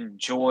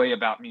enjoy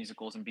about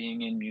musicals and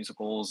being in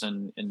musicals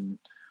and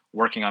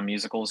working on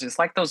musicals is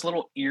like those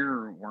little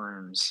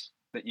earworms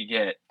that you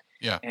get.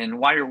 Yeah. And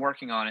while you're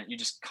working on it, you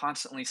just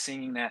constantly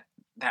singing that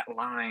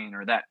line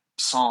or that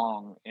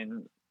song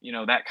and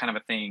that kind of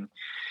a thing.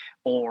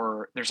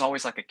 Or there's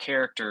always like a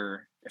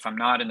character, if I'm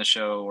not in the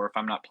show or if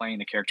I'm not playing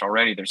the character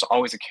already, there's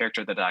always a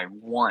character that I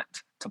want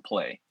to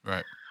play.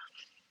 Right.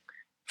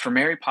 For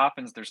Mary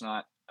Poppins, there's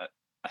not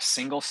a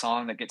single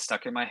song that gets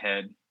stuck in my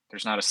head.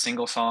 There's not a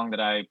single song that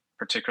I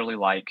particularly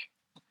like.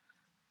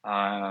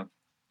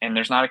 And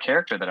there's not a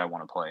character that I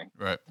want to play.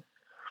 Right.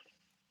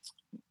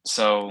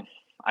 So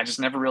I just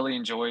never really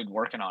enjoyed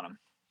working on them.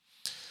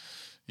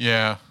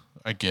 Yeah,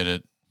 I get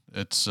it.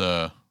 It's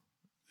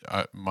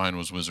mine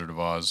was Wizard of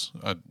Oz.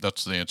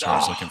 That's the answer I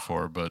was looking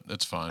for, but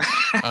it's fine.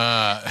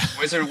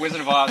 Wizard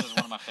of Oz is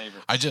one of my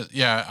favorites.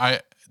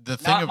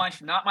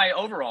 Not my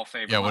overall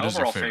favorite. Yeah, my what is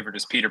your overall favorite?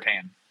 is Peter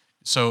Pan.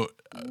 So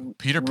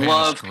Peter Pan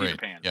Love is great. Peter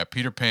Pan. Yeah,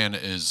 Peter Pan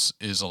is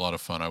a lot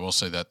of fun. I will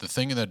say that. The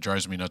thing that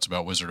drives me nuts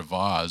about Wizard of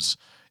Oz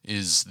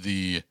is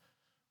the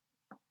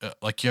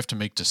like you have to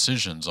make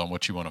decisions on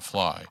what you want to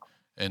fly,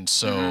 and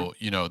so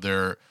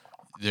there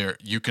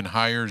you can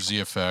hire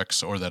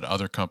ZFX or that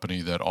other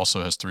company that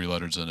also has 3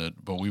 letters in it,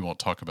 but we won't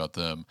talk about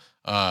them.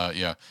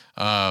 But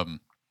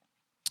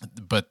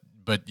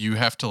you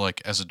have to,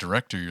 like, as a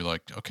director, you're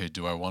like, okay,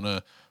 do I want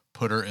to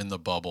put her in the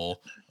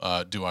bubble?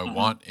 Do I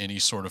want any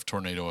sort of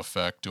tornado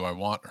effect? Do I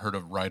want her to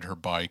ride her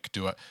bike?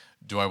 Do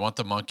I want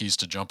the monkeys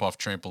to jump off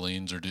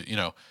trampolines or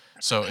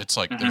so it's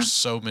like there's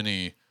so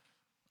many.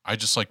 I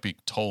just like being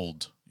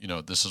told,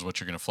 this is what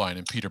you're going to fly. And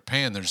in Peter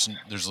Pan, there's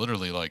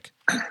literally like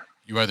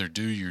you either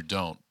do or you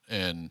don't,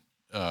 and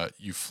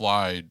you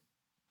fly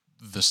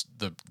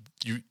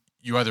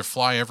you either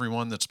fly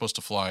everyone that's supposed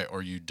to fly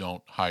or you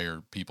don't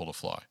hire people to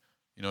fly.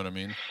 You know what I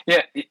mean?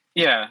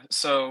 Yeah.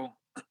 So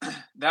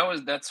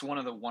that's one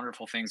of the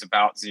wonderful things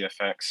about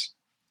ZFX,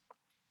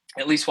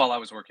 at least while I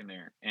was working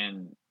there.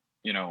 And,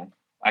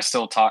 I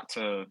still talk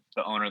to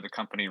the owner of the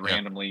company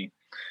randomly.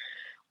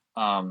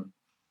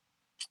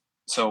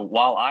 So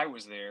while I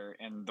was there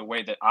and the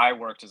way that I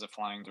worked as a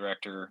flying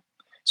director,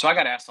 so I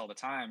got asked all the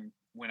time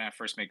when I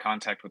first made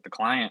contact with the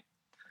client,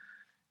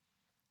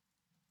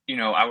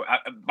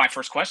 my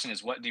first question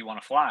is, what do you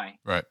want to fly?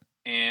 Right.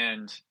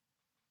 And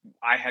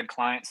I had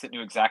clients that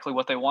knew exactly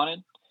what they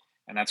wanted,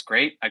 and that's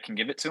great. I can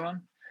give it to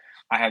them.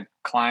 I had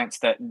clients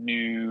that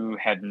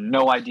had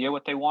no idea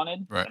what they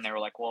wanted, right. And they were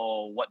like,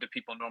 well, what do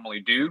people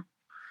normally do?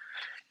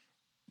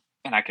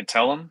 And I could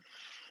tell them.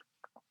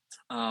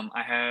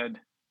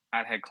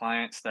 I'd had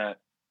clients that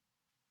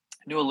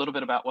knew a little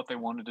bit about what they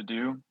wanted to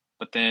do,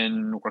 but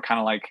then were kind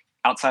of like,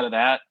 outside of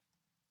that,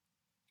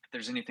 if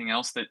there's anything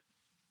else that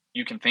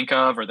you can think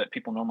of or that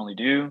people normally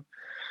do,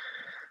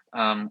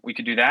 we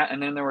could do that.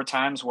 And then there were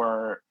times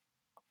where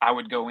I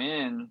would go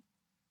in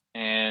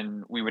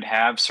and we would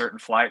have certain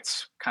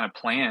flights kind of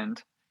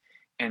planned,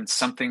 and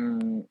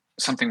something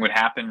would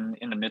happen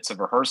in the midst of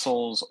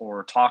rehearsals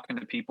or talking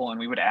to people, and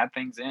we would add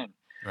things in.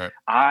 Right.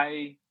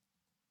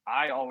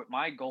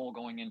 My goal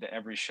going into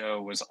every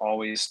show was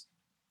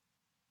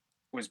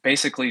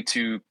basically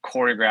to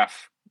choreograph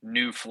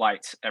new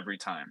flights every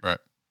time. Right.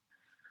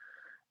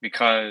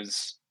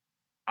 Because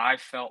I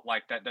felt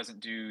like that doesn't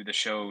do the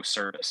show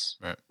service.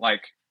 Right.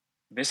 Like,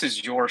 this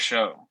is your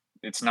show.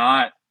 It's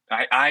not.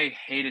 I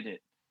hated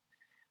it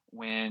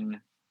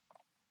when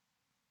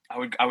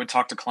I would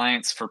talk to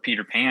clients for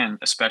Peter Pan,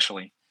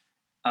 especially,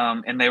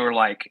 and they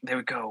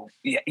would go,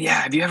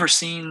 yeah. Have you ever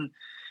seen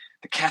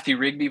the Kathy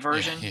Rigby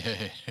version?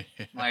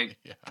 Like,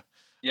 yeah.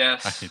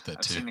 Yes, I hate that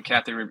I've too. seen the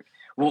Kathy Rigby.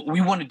 Well,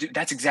 we want to do.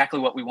 That's exactly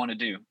what we want to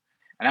do.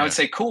 And I would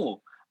say,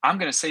 cool. I'm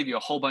going to save you a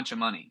whole bunch of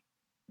money.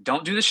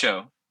 Don't do the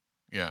show.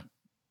 Yeah.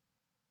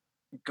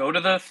 Go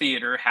to the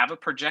theater, have a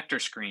projector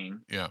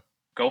screen. Yeah.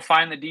 Go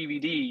find the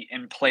DVD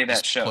and play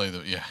that show.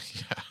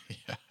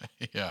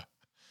 Yeah.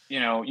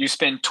 You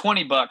spend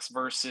 $20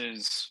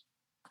 versus,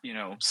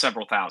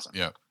 several thousand.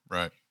 Yeah.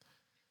 Right.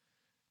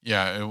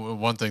 Yeah.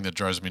 One thing that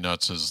drives me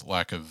nuts is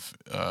lack of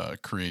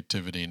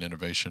creativity and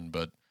innovation,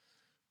 but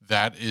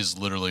that is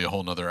literally a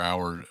whole nother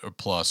hour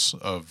plus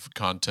of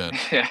content.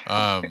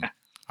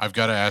 I've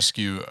got to ask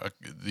you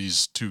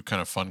these 2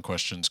 kind of fun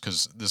questions,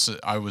 because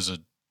I was a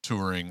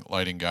touring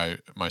lighting guy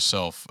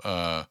myself,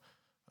 or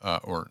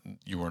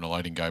you weren't a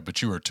lighting guy,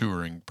 but you were a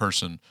touring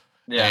person.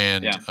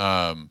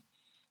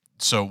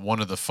 So one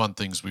of the fun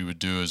things we would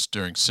do is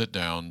during sit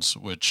downs,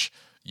 which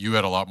you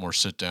had a lot more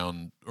sit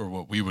down, or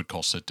what we would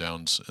call sit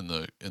downs in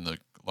the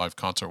live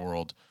concert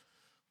world.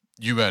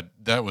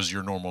 That was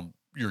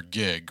your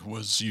gig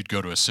was you'd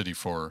go to a city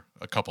for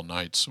a couple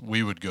nights.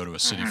 We would go to a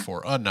city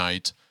for a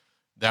night.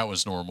 That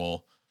was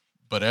normal,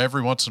 but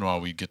every once in a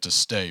while we'd get to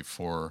stay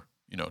for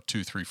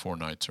 2, 3, 4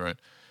 nights, right?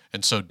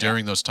 And so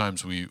during those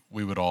times, we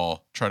would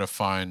all try to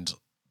find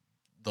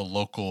the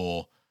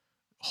local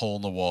hole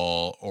in the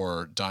wall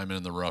or diamond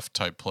in the rough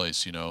type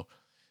place.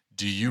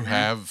 Do you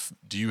have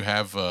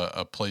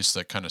a place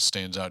that kind of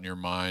stands out in your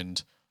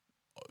mind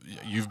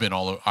you've been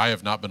all over. I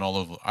have not been all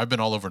over. I've been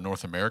all over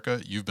North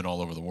America. You've been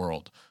all over the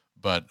world.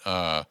 But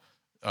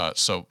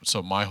so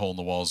my hole in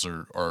the walls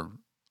are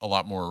a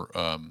lot more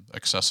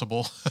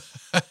accessible.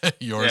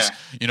 Yours,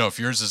 if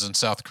yours is in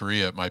South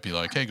Korea, it might be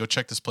like, hey, go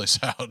check this place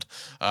out.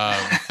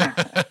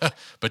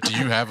 But do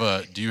you have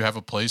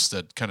a place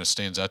that kind of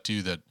stands out to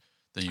you that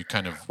you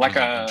kind of like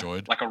really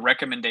enjoyed? Like a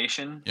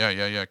recommendation?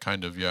 Yeah,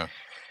 kind of, yeah.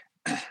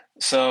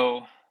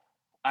 So,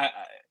 I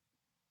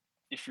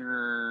if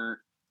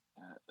you're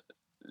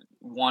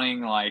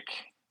wanting like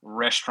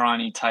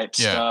restaurant-y type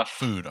stuff,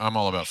 food. I'm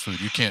all about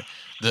food. You can't.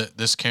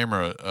 This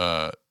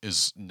camera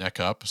is neck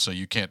up, so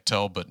you can't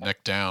tell, but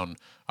neck down,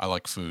 I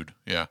like food.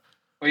 Yeah.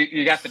 well,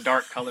 you got the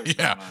dark colors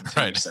going on too.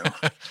 Right. So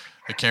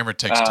The camera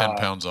takes 10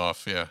 pounds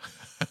off. Yeah.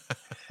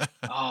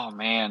 oh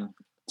man.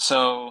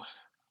 So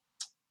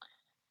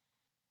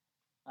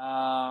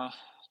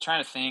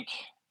trying to think.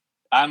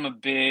 I'm a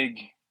big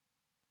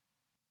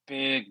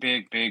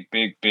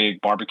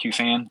barbecue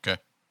fan. Okay.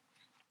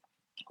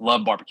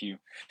 Love barbecue,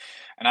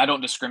 and I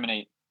don't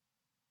discriminate.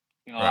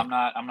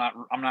 Right. I'm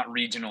not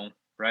regional,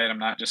 right? I'm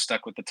not just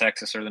stuck with the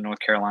Texas or the North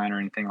Carolina or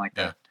anything like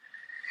that.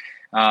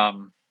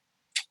 The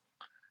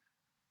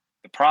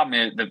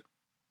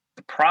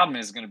problem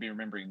is going to be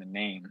remembering the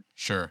name.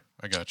 Sure,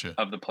 I got you.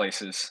 Of the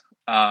places.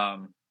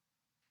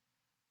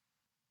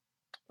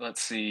 Let's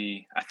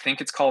see. I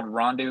think it's called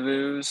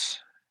Rendezvous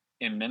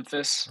in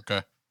Memphis.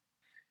 Okay.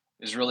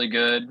 Is really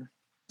good.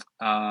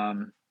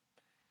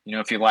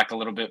 If you like a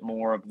little bit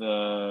more of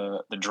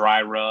the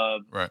dry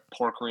rub, right,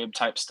 pork rib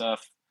type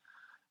stuff,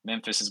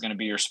 Memphis is going to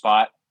be your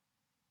spot.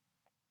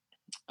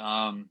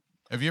 Have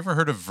you ever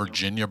heard of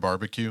Virginia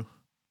barbecue?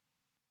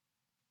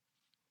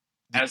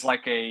 As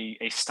like a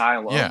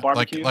style of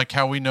barbecue? like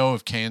how we know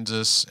of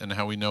Kansas and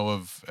how we know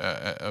of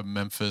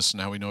Memphis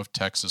and how we know of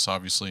Texas,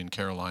 obviously, and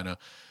Carolina.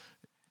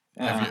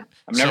 I've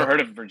never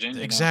heard of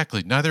Virginia.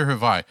 Exactly. No. Neither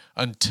have I.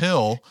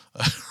 Until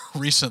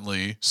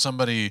recently,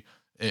 somebody...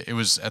 It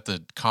was at the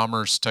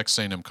Texas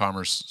A&M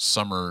Commerce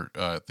summer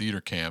theater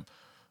camp.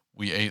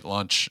 We ate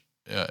lunch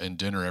and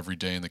dinner every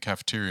day in the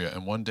cafeteria,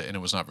 and one day, and it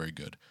was not very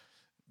good.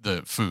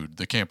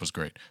 The camp was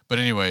great, but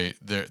anyway,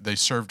 they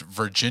served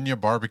Virginia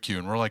barbecue,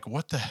 and we're like,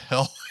 "What the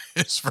hell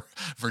is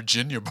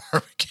Virginia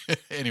barbecue?"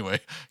 Anyway,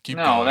 keep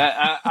going.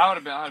 That I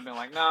would have been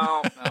like,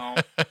 no,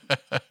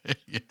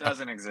 it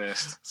doesn't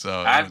exist.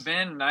 So I've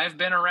been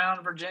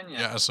around Virginia.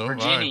 Yeah, so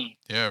Virginia.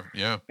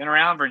 Yeah. Been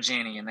around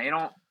Virginia, and they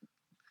don't.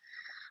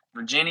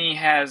 Virginia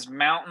has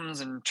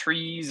mountains and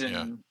trees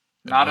and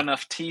not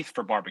enough teeth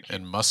for barbecue.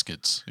 And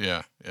muskets.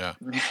 Yeah. Yeah.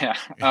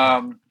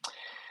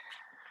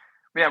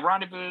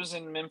 Rendezvous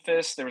in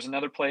Memphis. There was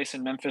another place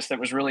in Memphis that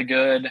was really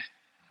good.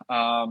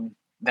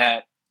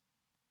 That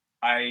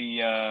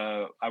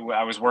I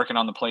was working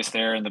on the place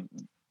there, and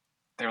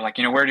they were like,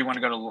 where do you want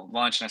to go to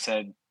lunch? And I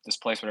said, this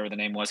place, whatever the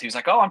name was. He was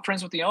like, oh, I'm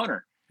friends with the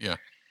owner. Yeah.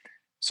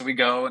 So we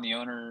go, and the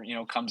owner,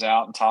 comes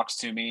out and talks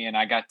to me, and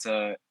I got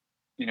to,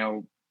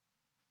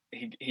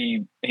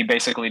 he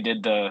basically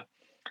did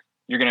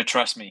you're going to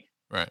trust me.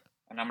 Right.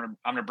 And I'm going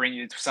to bring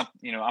you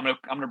something, I'm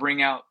going to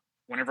bring out,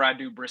 whenever I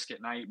do brisket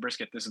and I eat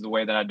brisket, this is the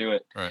way that I do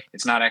it. Right.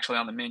 It's not actually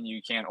on the menu.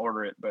 You can't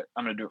order it, but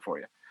I'm going to do it for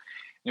you.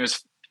 It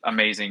was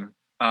amazing.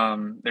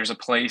 There's a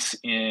place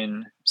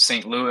in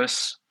St.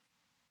 Louis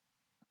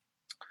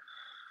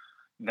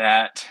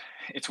that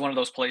it's one of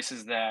those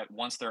places that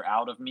once they're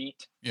out of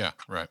meat, yeah,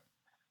 right,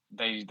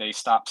 they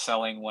stop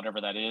selling whatever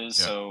that is.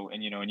 Yeah. So,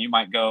 and you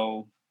might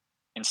go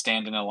and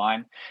stand in a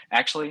line.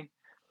 Actually,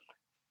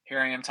 here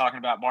I am talking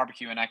about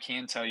barbecue, and I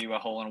can tell you a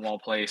hole-in-the-wall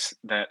place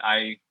that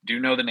I do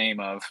know the name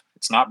of.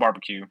 It's not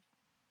barbecue.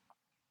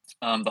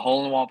 The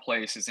hole-in-the-wall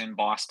place is in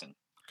Boston.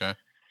 Okay.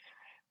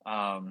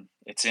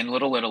 It's in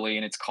Little Italy,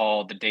 and it's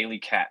called the Daily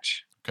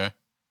Catch. Okay.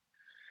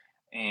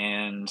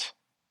 And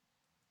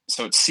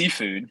so it's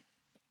seafood,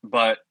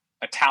 but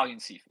Italian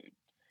seafood.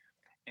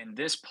 And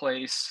this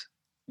place,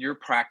 you're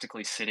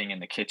practically sitting in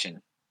the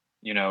kitchen.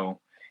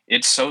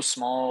 It's so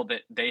small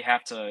that they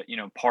have to,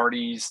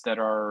 parties that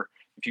are,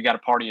 if you got a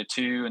party of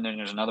two and then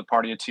there's another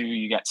party of two,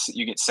 you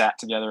get sat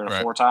together at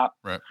a four top.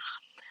 Right.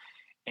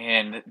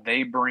 And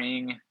they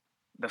bring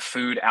the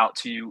food out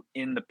to you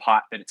in the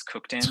pot that it's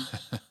cooked in.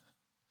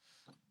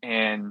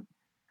 And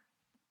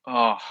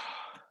I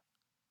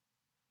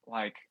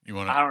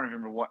don't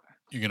remember what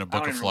you're gonna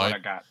book a flight.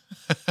 What I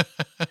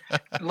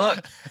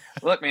got.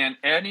 Look, man.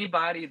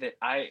 Anybody that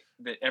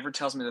ever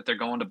tells me that they're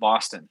going to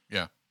Boston,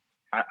 yeah,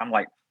 I'm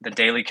like, the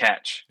Daily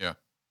Catch. Yeah,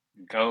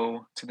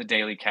 go to the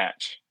Daily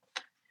Catch.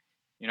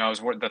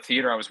 The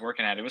theater I was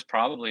working at. It was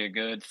probably a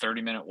good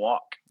 30-minute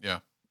walk.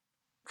 Yeah,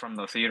 from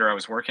the theater I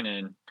was working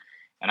in,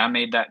 and I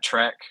made that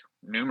trek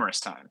numerous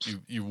times.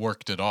 You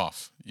worked it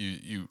off.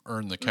 You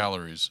earned the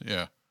calories.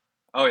 Yeah.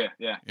 Oh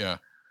yeah.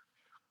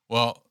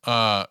 Well,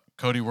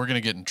 Cody, we're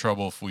gonna get in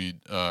trouble if we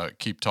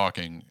keep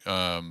talking.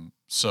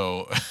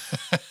 So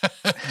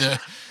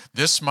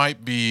this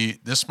might be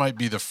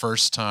the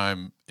first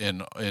time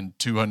in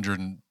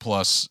 200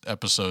 plus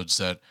episodes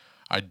that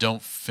I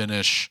don't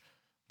finish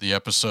the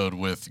episode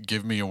with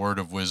 "Give me a word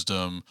of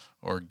wisdom"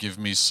 or "Give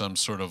me some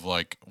sort of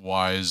like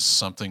wise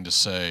something to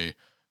say,"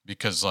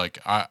 because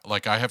I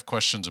have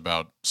questions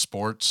about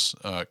sports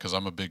because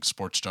I'm a big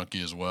sports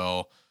junkie as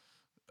well.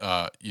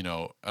 You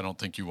know, I don't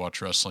think you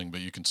watch wrestling,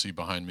 but you can see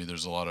behind me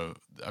there's a lot of.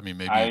 I mean,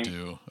 maybe you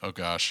do. Oh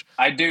gosh,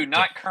 I do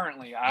not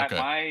currently.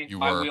 Okay,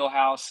 My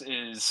wheelhouse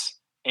is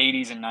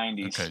 80s and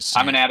 90s. Okay,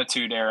 I'm an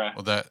Attitude Era.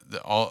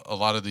 Well, a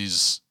lot of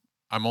these,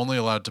 I'm only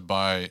allowed to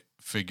buy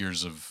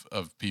figures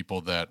of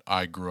people that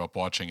I grew up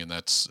watching, and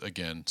that's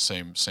again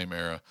same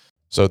era.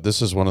 So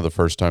this is one of the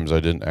first times I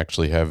didn't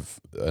actually have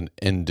an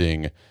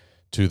ending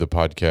to the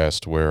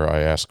podcast where I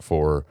asked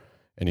for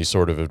any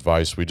sort of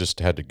advice. We just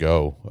had to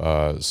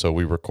go. So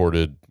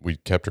we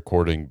kept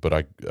recording, but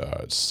I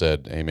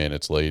said, "Hey man,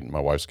 it's late, and my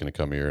wife's going to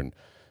come here and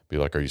be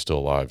like, 'Are you still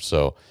alive?'"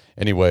 So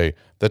anyway,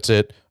 that's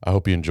it. I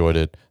hope you enjoyed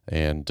it,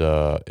 and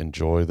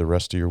enjoy the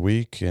rest of your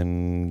week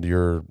and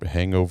your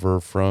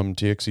hangover from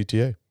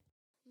TXETA.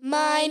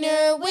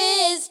 Minor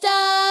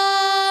wisdom.